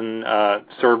 2000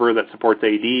 server that supports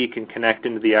AD, can connect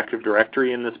into the Active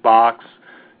Directory in this box,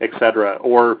 etc.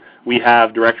 Or we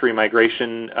have directory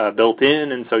migration built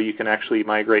in, and so you can actually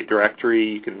migrate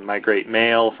directory, you can migrate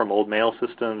mail from old mail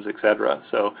systems, etc.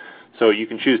 So you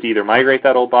can choose to either migrate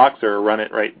that old box or run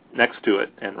it right next to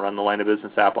it and run the line of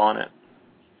business app on it.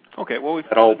 Okay, well,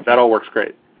 that all works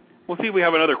great. We'll see if we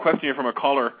have another question here from a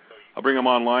caller. I'll bring them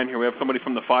online here. We have somebody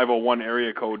from the 501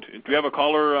 area code. Do we have a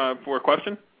caller for a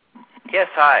question? Yes,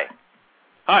 hi.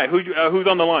 Hi, who's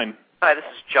on the line? Hi, this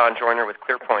is John Joyner with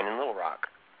Clearpoint in Little Rock.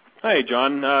 Hey,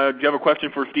 John. Do you have a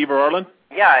question for Steve or Arlin?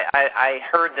 Yeah, I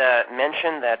heard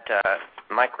mention that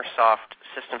Microsoft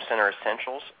System Center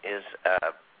Essentials is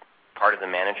part of the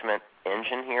management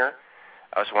engine here.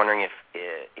 I was wondering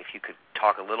if you could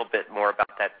talk a little bit more about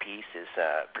that piece.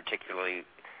 Particularly,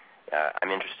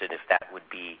 I'm interested if that would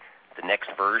be the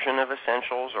next version of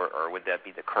Essentials, or would that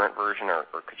be the current version, or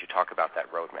could you talk about that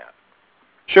roadmap?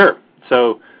 Sure.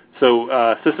 So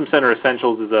System Center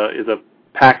Essentials is a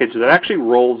package that actually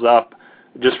rolls up,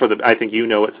 just for I think you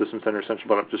know what System Center Essentials,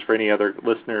 but just for any other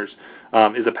listeners,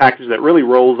 is a package that really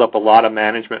rolls up a lot of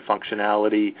management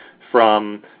functionality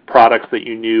from products that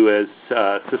you knew as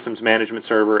Systems Management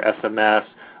Server, SMS,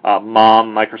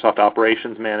 MOM, Microsoft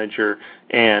Operations Manager,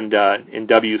 and in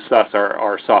WSUS,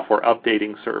 our software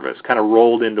updating service, kind of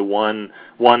rolled into one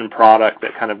product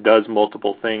that kind of does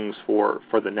multiple things for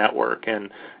the network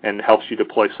and helps you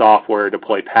deploy software,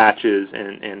 deploy patches,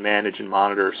 and manage and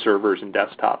monitor servers and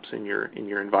desktops in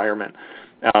your environment.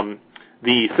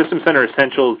 The System Center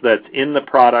Essentials that's in the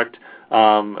product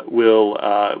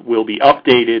will be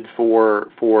updated for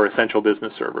Essential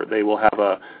Business Server. They will have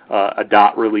a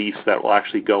dot release that will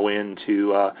actually go in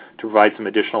to provide some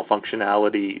additional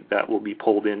functionality that will be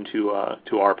pulled into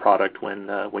to our product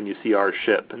when you see ours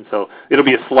ship. And so it'll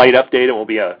be a slight update. It won't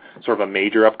be a sort of a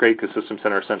major upgrade because System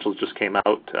Center Essentials just came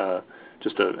out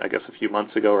I guess a few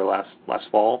months ago or last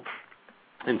fall.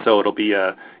 And so it'll be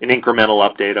an incremental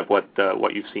update of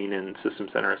what you've seen in System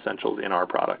Center Essentials in our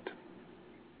product.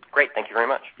 Great. Thank you very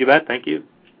much. You bet. Thank you.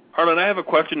 Arlin, I have a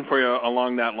question for you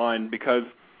along that line because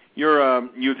you're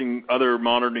using other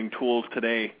monitoring tools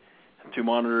today to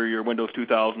monitor your Windows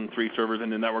 2003 servers and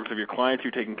the networks of your clients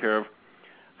you're taking care of.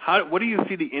 What do you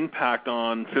see the impact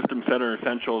on System Center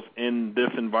Essentials in this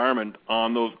environment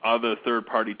on those other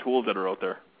third-party tools that are out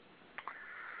there?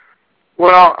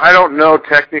 Well, I don't know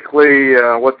technically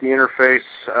what the interface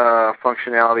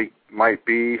functionality might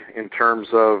be in terms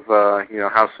of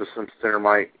how System Center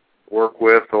might work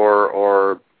with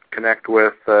or connect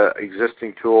with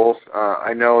existing tools.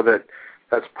 I know that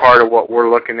that's part of what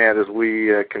we're looking at as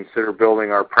we consider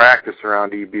building our practice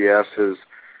around EBS is,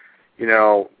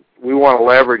 we want to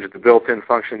leverage the built-in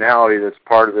functionality that's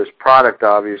part of this product,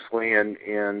 obviously, and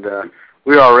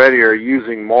we already are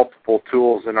using multiple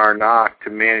tools in our NOC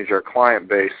to manage our client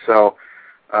base. So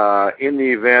in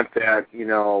the event that,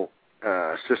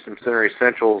 System Center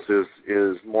Essentials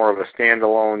is more of a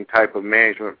standalone type of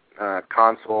management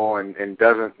console and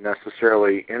doesn't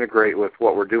necessarily integrate with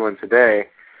what we're doing today,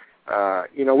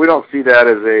 we don't see that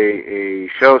as a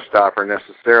showstopper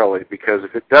necessarily, because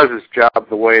if it does its job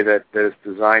the way that it's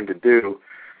designed to do,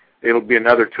 it'll be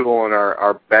another tool in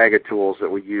our bag of tools that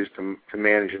we use to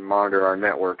manage and monitor our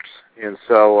networks. And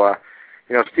so,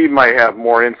 Steve might have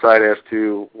more insight as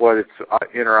to what its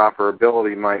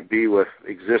interoperability might be with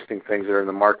existing things that are in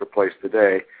the marketplace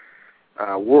today.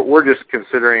 We're just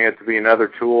considering it to be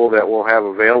another tool that we'll have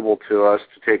available to us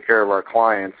to take care of our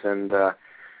clients. And,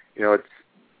 it's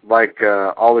like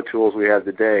all the tools we have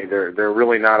today, they're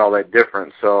really not all that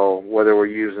different. So whether we're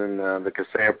using the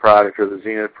Kaseya product or the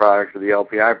Zenith product or the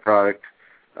LPI product,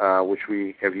 which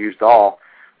we have used all,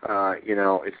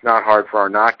 it's not hard for our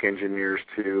NOC engineers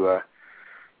to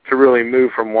really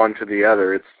move from one to the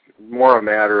other. It's more a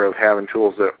matter of having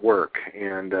tools that work,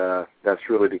 and that's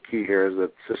really the key here, is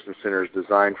that System Center is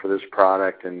designed for this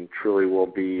product and truly will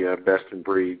be best in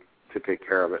breed to take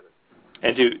care of it.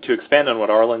 And to expand on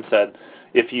what Arlin said,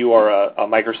 if you are a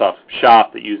Microsoft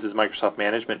shop that uses Microsoft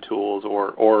management tools,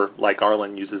 or like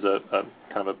Arlin uses a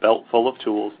kind of a belt full of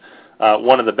tools,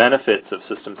 one of the benefits of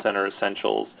System Center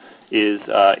Essentials is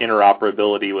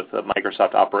interoperability with the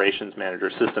Microsoft Operations Manager,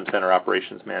 System Center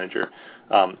Operations Manager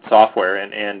software.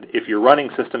 And if you're running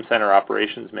System Center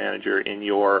Operations Manager in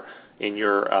your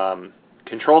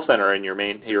control center in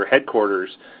your headquarters,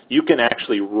 you can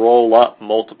actually roll up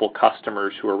multiple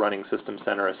customers who are running System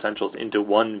Center Essentials into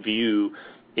one view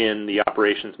in the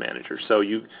Operations Manager. So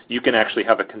you can actually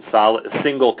have a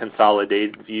single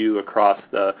consolidated view across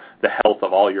the health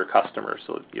of all your customers.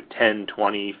 So you have 10,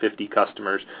 20, 50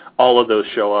 customers. All of those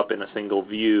show up in a single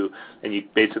view, and you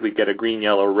basically get a green,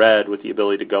 yellow, red with the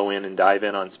ability to go in and dive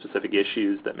in on specific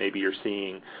issues that maybe you're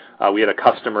seeing. We had a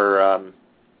customer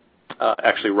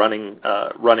actually running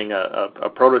a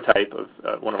prototype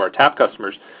of one of our TAP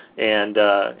customers, and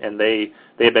they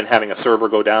had been having a server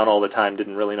go down all the time,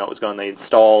 didn't really know what was going on. They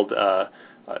installed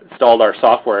our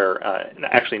software,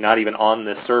 actually not even on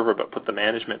this server, but put the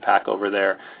management pack over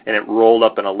there, and it rolled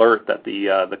up an alert that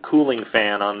the cooling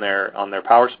fan on their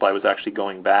power supply was actually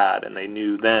going bad, and they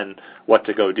knew then what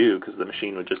to go do, because the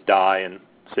machine would just die and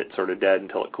sit sort of dead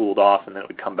until it cooled off, and then it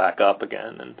would come back up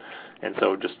again. And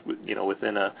so just,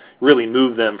 really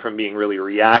move them from being really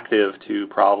reactive to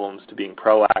problems to being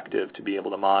proactive, to be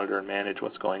able to monitor and manage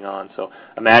what's going on. So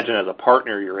imagine as a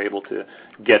partner you're able to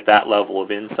get that level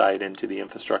of insight into the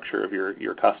infrastructure of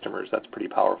your customers. That's pretty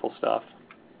powerful stuff.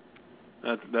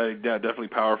 That's definitely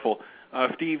powerful.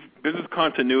 Steve, business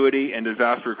continuity and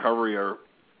disaster recovery are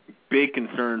big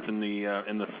concerns in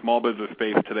the small business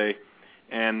space today,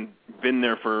 and been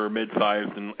there for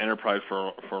mid-sized and enterprise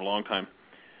for a long time.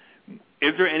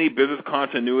 Is there any business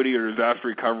continuity or disaster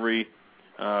recovery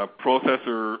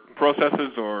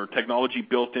processes or technology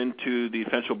built into the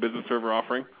Essential Business Server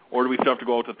offering, or do we still have to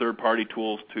go out to third-party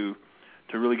tools to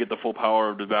really get the full power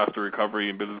of disaster recovery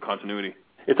and business continuity?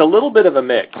 It's a little bit of a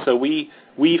mix. So we,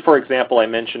 for example, I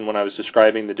mentioned when I was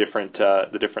describing the different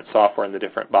software and the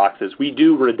different boxes, we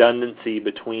do redundancy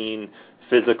between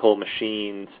physical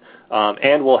machines,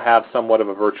 and we'll have somewhat of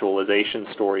a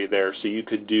virtualization story there. So you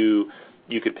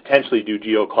could potentially do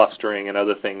geo-clustering and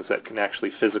other things that can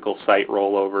actually physical site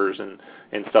rollovers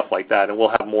and stuff like that. And we'll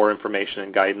have more information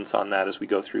and guidance on that as we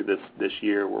go through this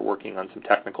year. We're working on some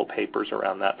technical papers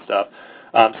around that stuff.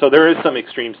 So there is some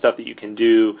extreme stuff that you can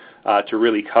do to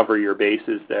really cover your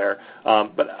bases there.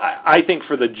 But I think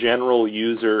for the general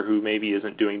user who maybe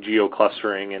isn't doing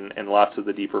geo-clustering and lots of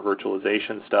the deeper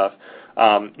virtualization stuff,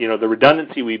 the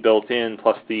redundancy we built in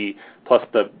plus the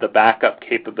backup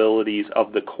capabilities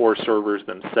of the core servers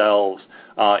themselves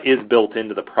is built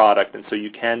into the product, and so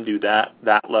you can do that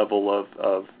level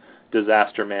of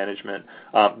disaster management.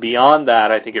 Beyond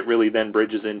that, I think it really then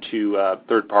bridges into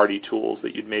third-party tools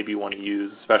that you'd maybe want to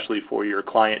use, especially for your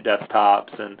client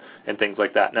desktops and things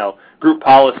like that. Now, group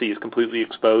policy is completely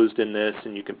exposed in this,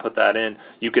 and you can put that in.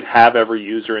 You could have every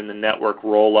user in the network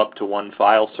roll up to one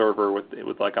file server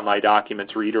with like a My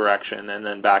Documents redirection, and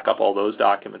then back up all those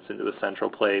documents into a central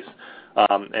place.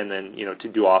 And then to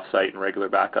do offsite and regular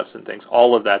backups and things.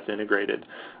 All of that's integrated.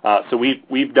 So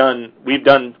we've done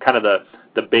kind of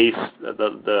the base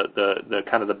the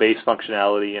kind of the base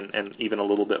functionality and even a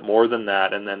little bit more than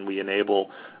that, and then we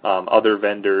enable other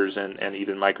vendors and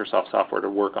even Microsoft software to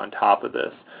work on top of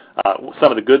this.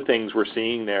 Some of the good things we're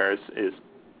seeing there is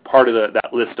part of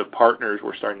that list of partners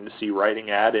we're starting to see writing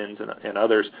add-ins and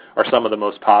others are some of the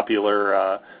most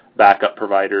popular backup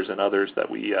providers and others that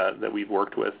we've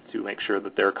worked with to make sure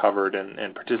that they're covered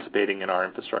and participating in our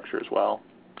infrastructure as well.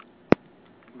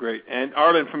 Great. And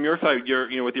Arlin, from your side,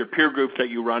 with your peer groups that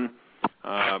you run,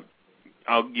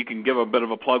 you can give a bit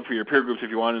of a plug for your peer groups if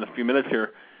you want in a few minutes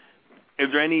here. Is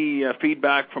there any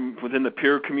feedback from within the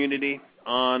peer community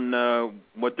on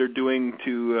what they're doing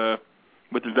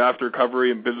with disaster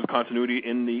recovery and business continuity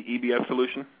in the EBS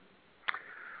solution?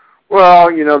 Well,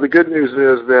 the good news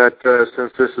is that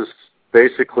since this is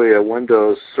basically a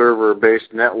Windows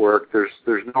server-based network,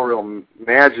 there's no real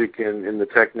magic in the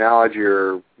technology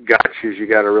or gotchas you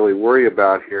got to really worry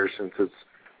about here, since it's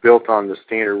built on the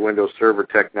standard Windows Server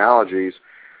technologies.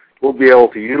 We'll be able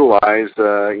to utilize,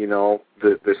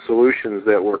 the solutions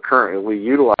that we're currently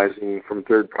utilizing from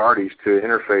third parties to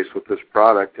interface with this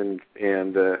product and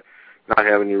not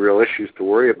have any real issues to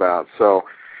worry about. So,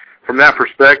 from that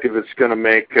perspective, it's going to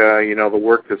make the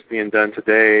work that's being done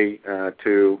today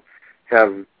to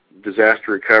have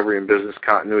disaster recovery and business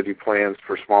continuity plans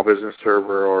for Small Business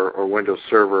Server or Windows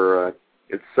Server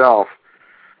itself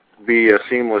be a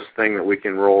seamless thing that we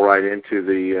can roll right into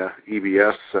the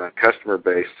EBS customer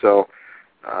base. So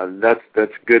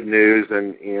that's good news,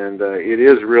 and it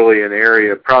is really an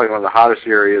area, probably one of the hottest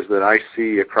areas that I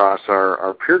see across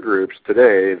our peer groups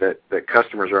today that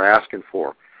customers are asking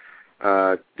for.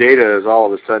 Data has all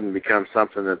of a sudden become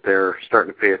something that they're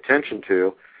starting to pay attention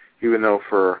to, even though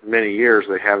for many years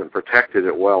they haven't protected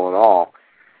it well at all.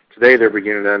 Today they're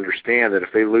beginning to understand that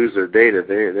if they lose their data,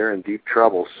 they're in deep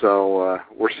trouble. So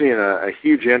we're seeing a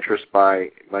huge interest by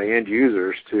end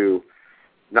users to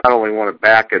not only want to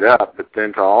back it up, but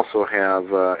then to also have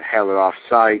it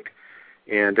off-site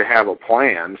and to have a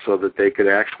plan so that they could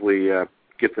actually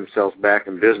get themselves back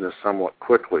in business somewhat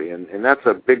quickly. And that's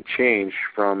a big change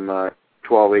from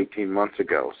 12, 18 months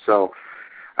ago. So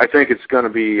I think it's going to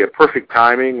be a perfect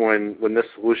timing when this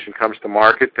solution comes to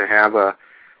market to have a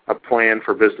plan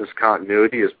for business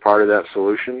continuity as part of that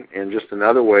solution, and just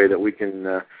another way that we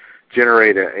can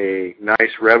generate a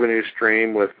nice revenue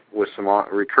stream with some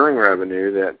recurring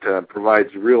revenue that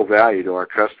provides real value to our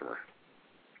customer.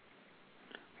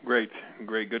 Great,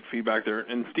 good feedback there.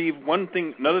 And Steve,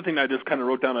 another thing I just kind of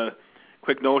wrote down a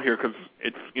quick note here, because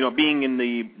it's being in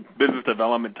the business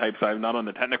development type side, not on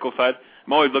the technical side.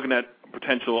 I'm always looking at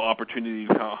potential opportunities.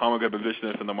 How am I going to position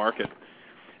this in the market?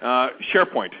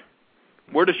 SharePoint.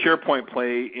 Where does SharePoint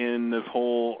play in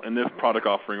this product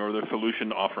offering or the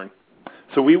solution offering?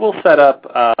 So we will set up,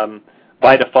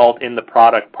 by default in the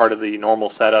product, part of the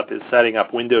normal setup is setting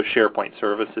up Windows SharePoint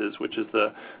Services, which is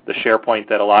the SharePoint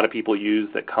that a lot of people use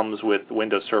that comes with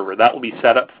Windows Server. That will be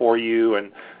set up for you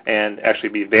and actually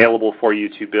be available for you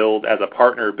to build as a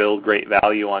partner, build great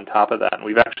value on top of that. And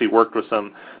we've actually worked with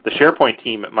the SharePoint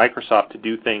team at Microsoft to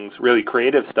do things, really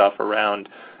creative stuff around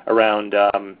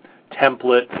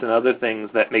templates and other things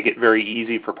that make it very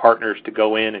easy for partners to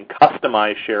go in and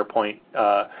customize SharePoint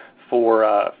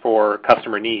for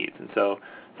customer needs. And so,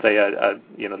 say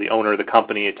the owner of the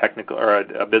company, a technical or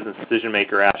a business decision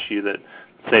maker asks you that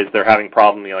says they're having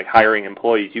problems like hiring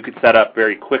employees, you could set up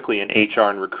very quickly an HR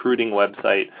and recruiting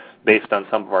website based on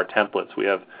some of our templates. We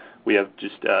have I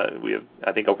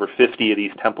think over 50 of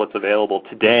these templates available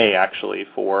today actually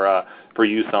for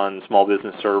use on Small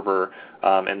Business Server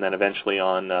and then eventually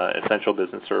on Essential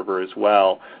Business Server as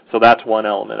well. So that's one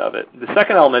element of it. The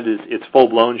second element is it's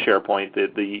full-blown SharePoint. The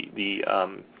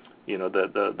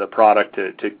product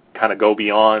to kind of go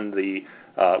beyond the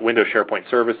Windows SharePoint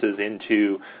Services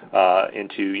into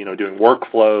doing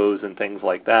workflows and things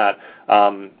like that.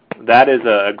 That is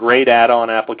a great add-on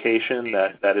application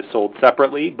that is sold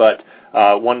separately, but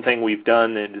one thing we've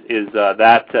done is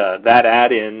that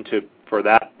add-in for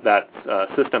that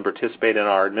system participate in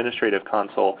our administrative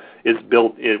console is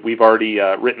built. We've already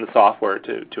written the software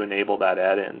to enable that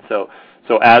add-in. So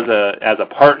as a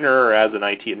partner or as an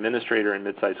IT administrator in a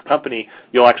mid-sized company,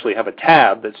 you'll actually have a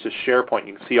tab that's just SharePoint.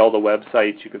 You can see all the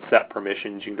websites. You can set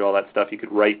permissions. You can do all that stuff. You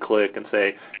could right-click and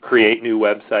say, create new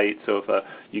website. So if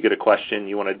you get a question,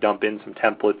 you want to dump in some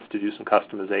templates to do some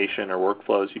customization or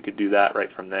workflows, you could do that right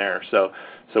from there. So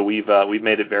we've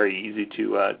made it very easy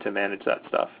to manage that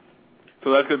stuff.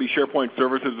 So that's going to be SharePoint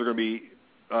services are going to be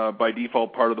by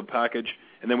default part of the package,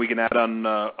 and then we can add on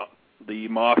the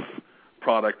Moss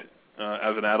product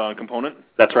as an add-on component?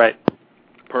 That's right.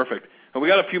 Perfect. And we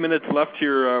got a few minutes left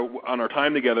here on our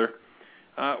time together.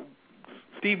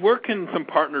 Steve, where can some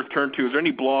partners turn to? Is there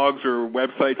any blogs or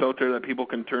websites out there that people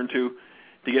can turn to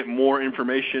get more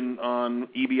information on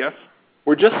EBS?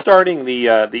 We're just starting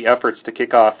the efforts to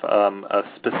kick off a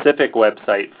specific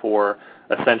website for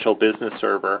Essential Business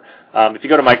Server. If you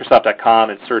go to Microsoft.com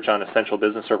and search on Essential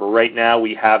Business Server, right now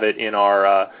we have it in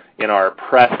our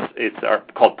press.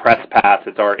 It's called Press Pass.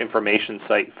 It's our information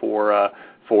site for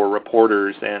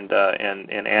reporters and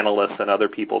analysts and other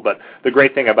people. But the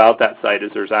great thing about that site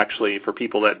is there's actually, for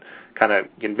people that kind of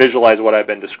can visualize what I've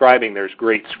been describing, there's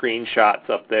great screenshots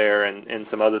up there and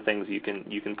some other things you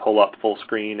can pull up full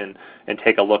screen and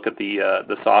take a look at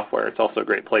the software. It's also a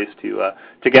great place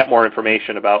to get more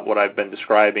information about what I've been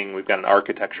describing. We've got an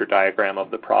architecture diagram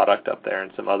of the product up there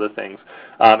and some other things.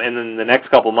 And then the next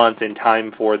couple months, in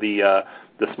time for the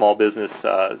Small Business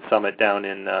Summit down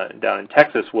in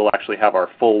Texas, we'll actually have our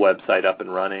full website up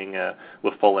and running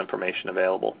with full information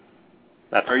available.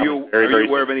 Are you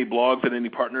aware of any blogs that any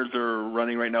partners are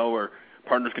running right now where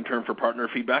partners can turn for partner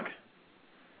feedback?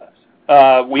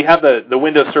 We have the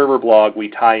Windows Server blog. We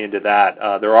tie into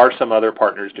that. There are some other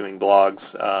partners doing blogs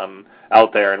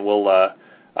out there, and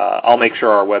I'll make sure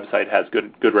our website has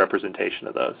good representation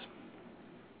of those.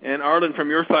 And Arlin, from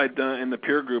your side in the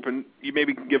peer group, and you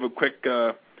maybe can give a quick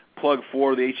plug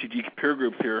for the HCG peer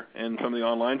groups here and some of the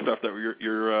online stuff that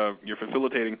you're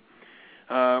facilitating.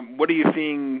 What are you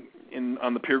seeing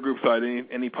on the peer group side?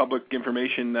 Any public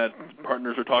information that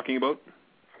partners are talking about?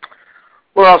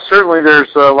 Well, certainly there's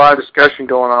a lot of discussion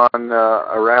going on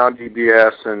around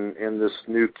EBS and this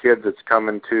new kid that's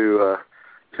coming to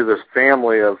this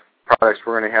family of products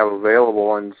we're going to have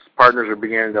available, and partners are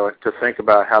beginning to think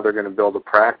about how they're going to build a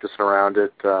practice around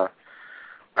it.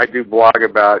 I do blog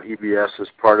about EBS as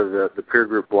part of the peer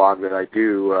group blog that I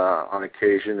do on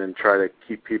occasion and try to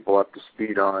keep people up to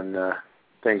speed on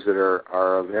things that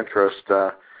are of interest.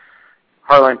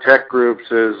 Heartline Tech Groups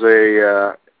is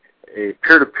a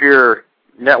peer-to-peer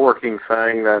networking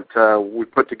thing that we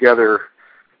put together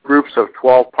groups of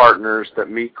 12 partners that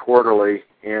meet quarterly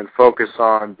and focus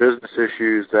on business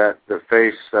issues that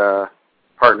face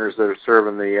partners that are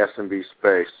serving the SMB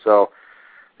space. So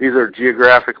these are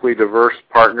geographically diverse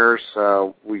partners.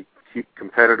 We keep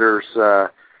competitors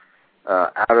out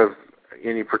of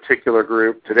any particular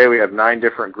group. Today we have 9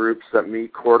 different groups that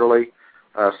meet quarterly,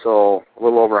 so a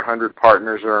little over 100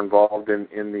 partners are involved in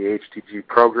the HTG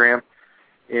program.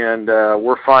 And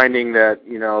we're finding that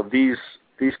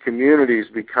these communities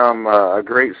become a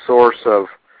great source of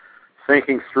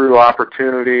thinking through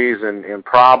opportunities and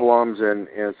problems, and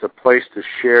it's a place to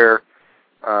share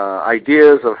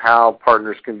ideas of how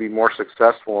partners can be more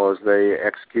successful as they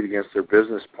execute against their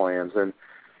business plans. And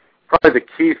probably the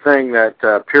key thing that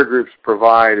peer groups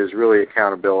provide is really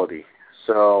accountability.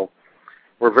 So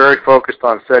we're very focused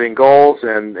on setting goals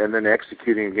and then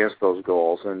executing against those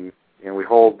goals. And we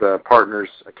hold partners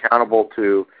accountable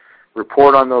to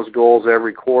report on those goals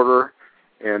every quarter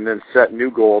and then set new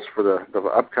goals for the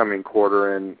upcoming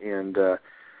quarter. And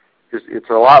it's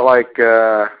a lot like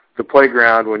the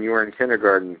playground when you were in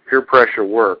kindergarten. Peer pressure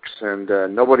works, and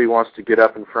nobody wants to get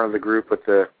up in front of the group at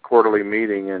the quarterly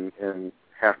meeting and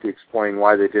have to explain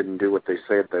why they didn't do what they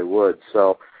said they would.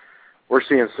 So we're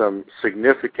seeing some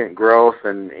significant growth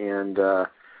and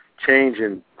change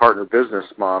in partner business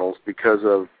models because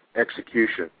of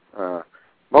execution.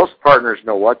 Most partners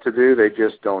know what to do, they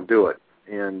just don't do it.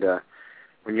 And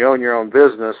when you own your own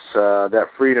business, that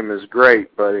freedom is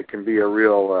great, but it can be a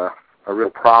real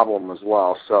problem as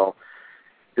well. So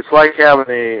it's like having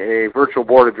a virtual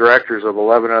board of directors of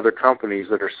 11 other companies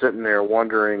that are sitting there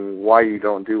wondering why you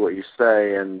don't do what you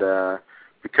say, and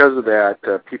because of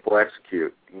that, people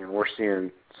execute. And we're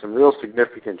seeing some real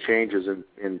significant changes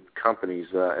in companies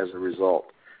as a result.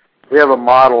 We have a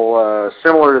model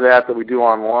similar to that we do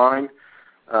online,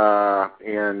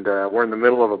 and we're in the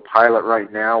middle of a pilot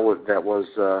right now that was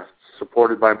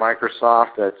supported by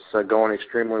Microsoft that's going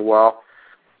extremely well.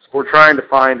 So we're trying to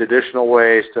find additional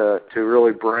ways to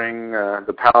really bring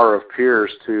the power of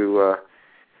peers to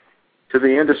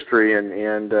the industry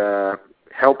and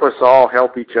help us all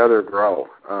help each other grow.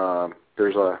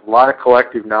 There's a lot of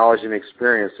collective knowledge and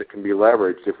experience that can be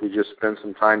leveraged if we just spend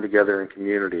some time together in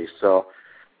communities. So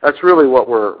that's really what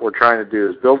we're trying to do,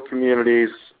 is build communities,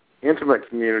 intimate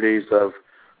communities of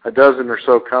a dozen or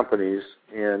so companies,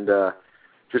 and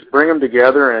just bring them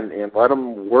together and let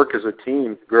them work as a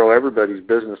team to grow everybody's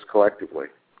business collectively.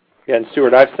 Yeah, and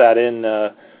Stuart, I've sat in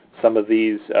some of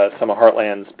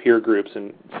Heartland's peer groups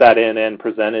and sat in and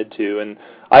presented to, and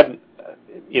I've,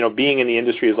 being in the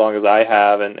industry as long as I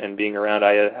have and being around,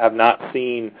 I have not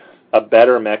seen a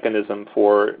better mechanism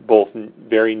for both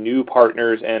very new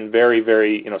partners and very,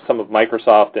 very, some of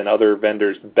Microsoft and other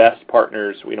vendors' best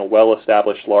partners,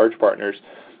 well-established large partners,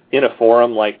 in a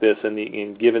forum like this,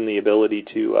 and given the ability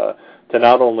to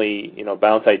not only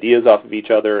bounce ideas off of each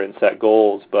other and set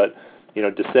goals, but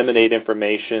disseminate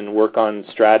information, work on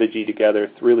strategy together,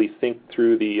 really think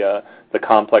through the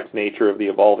complex nature of the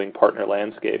evolving partner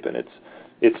landscape, and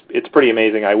it's pretty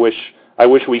amazing. I wish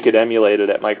we could emulate it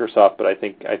at Microsoft, but I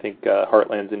think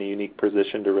Heartland's in a unique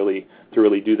position to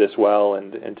really do this well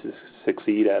and to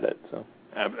succeed at it. So.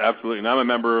 Absolutely, and I'm a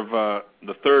member of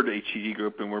the third HCG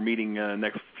group, and we're meeting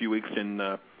next few weeks in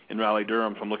Raleigh,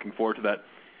 Durham. So I'm looking forward to that.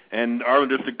 And Arlin,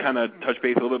 just to kind of touch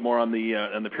base a little bit more on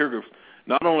the peer groups.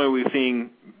 Not only are we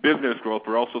seeing business growth,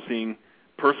 we're also seeing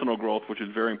personal growth, which is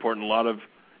very important. A lot of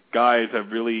guys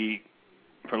have really,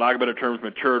 for lack of better terms,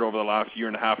 matured over the last year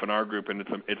and a half in our group, and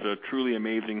it's a truly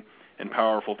amazing and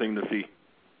powerful thing to see.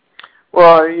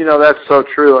 Well, that's so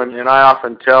true, and I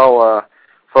often tell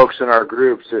folks in our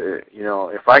groups,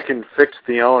 if I can fix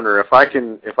the owner, if I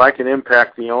can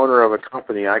impact the owner of a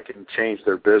company, I can change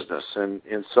their business, and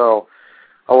so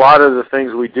a lot of the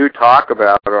things we do talk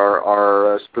about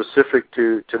are specific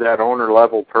to that owner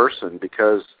level person,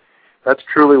 because that's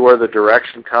truly where the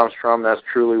direction comes from. That's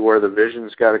truly where the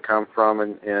vision's got to come from,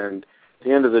 and at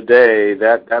the end of the day,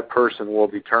 that person will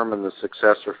determine the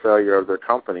success or failure of their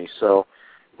company. So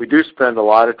we do spend a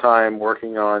lot of time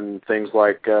working on things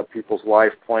like people's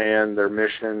life plan, their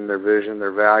mission, their vision,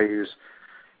 their values,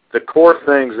 the core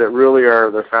things that really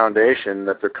are the foundation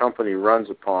that their company runs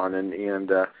upon,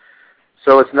 and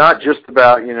so it's not just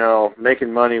about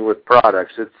making money with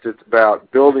products. It's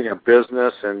about building a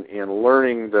business and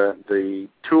learning the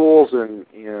tools and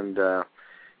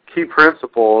key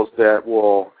principles that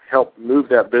will help move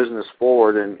that business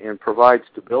forward and provide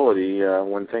stability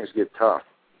when things get tough.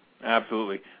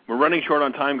 Absolutely. We're running short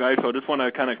on time, guys, so I just want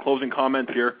to kind of closing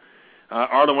comments here.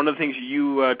 Arlin, one of the things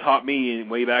you taught me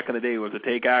way back in the day was to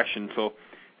take action. So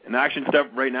an action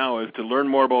step right now is to learn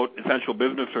more about Essential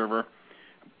Business Server.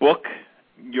 Book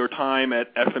your time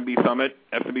at SMB Summit,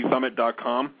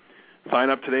 smbsummit.com.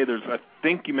 Sign up today. I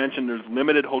think you mentioned there's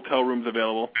limited hotel rooms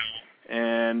available.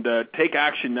 And take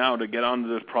action now to get onto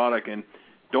this product, and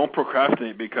don't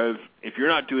procrastinate, because if you're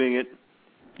not doing it,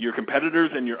 your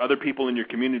competitors and your other people in your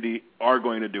community are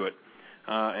going to do it.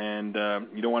 And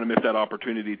you don't want to miss that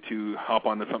opportunity to hop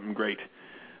onto something great.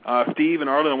 Steve and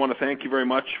Arlin, I want to thank you very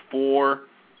much for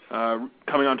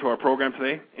coming onto our program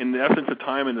today. In the essence of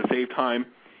time and to save time,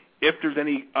 if there's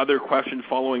any other questions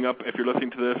following up, if you're listening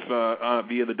to this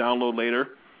via the download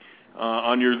later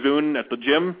on your Zune at the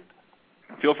gym,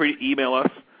 feel free to email us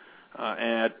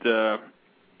at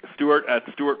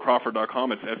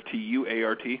Stuart@stuartcrawford.com. It's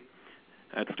STUART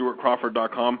at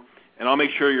stuartcrawford.com. And I'll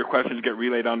make sure your questions get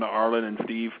relayed on to Arlin and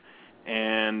Steve,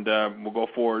 and we'll go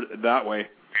forward that way.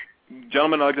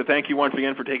 Gentlemen, I'd like to thank you once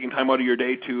again for taking time out of your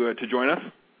day to join us.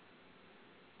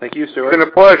 Thank you, Stuart. It's been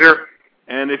a pleasure.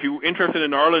 And if you're interested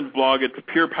in Arlin's blog, it's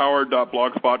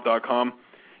peerpower.blogspot.com.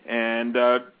 And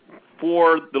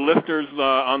for the listeners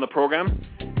on the program,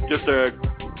 just a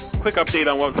quick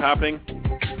update on what's happening.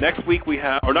 Next week we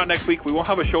won't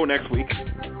have a show next week,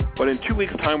 but in 2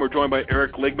 weeks' time we're joined by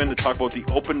Eric Ligman to talk about the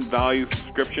Open Value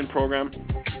Subscription Program.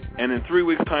 And in 3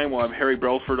 weeks' time we'll have Harry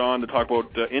Brailsford on to talk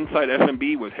about Inside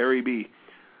SMB with Harry B.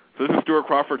 So this is Stuart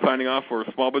Crawford signing off for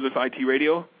Small Business IT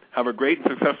Radio. Have a great and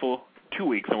successful 2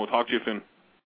 weeks, and we'll talk to you soon.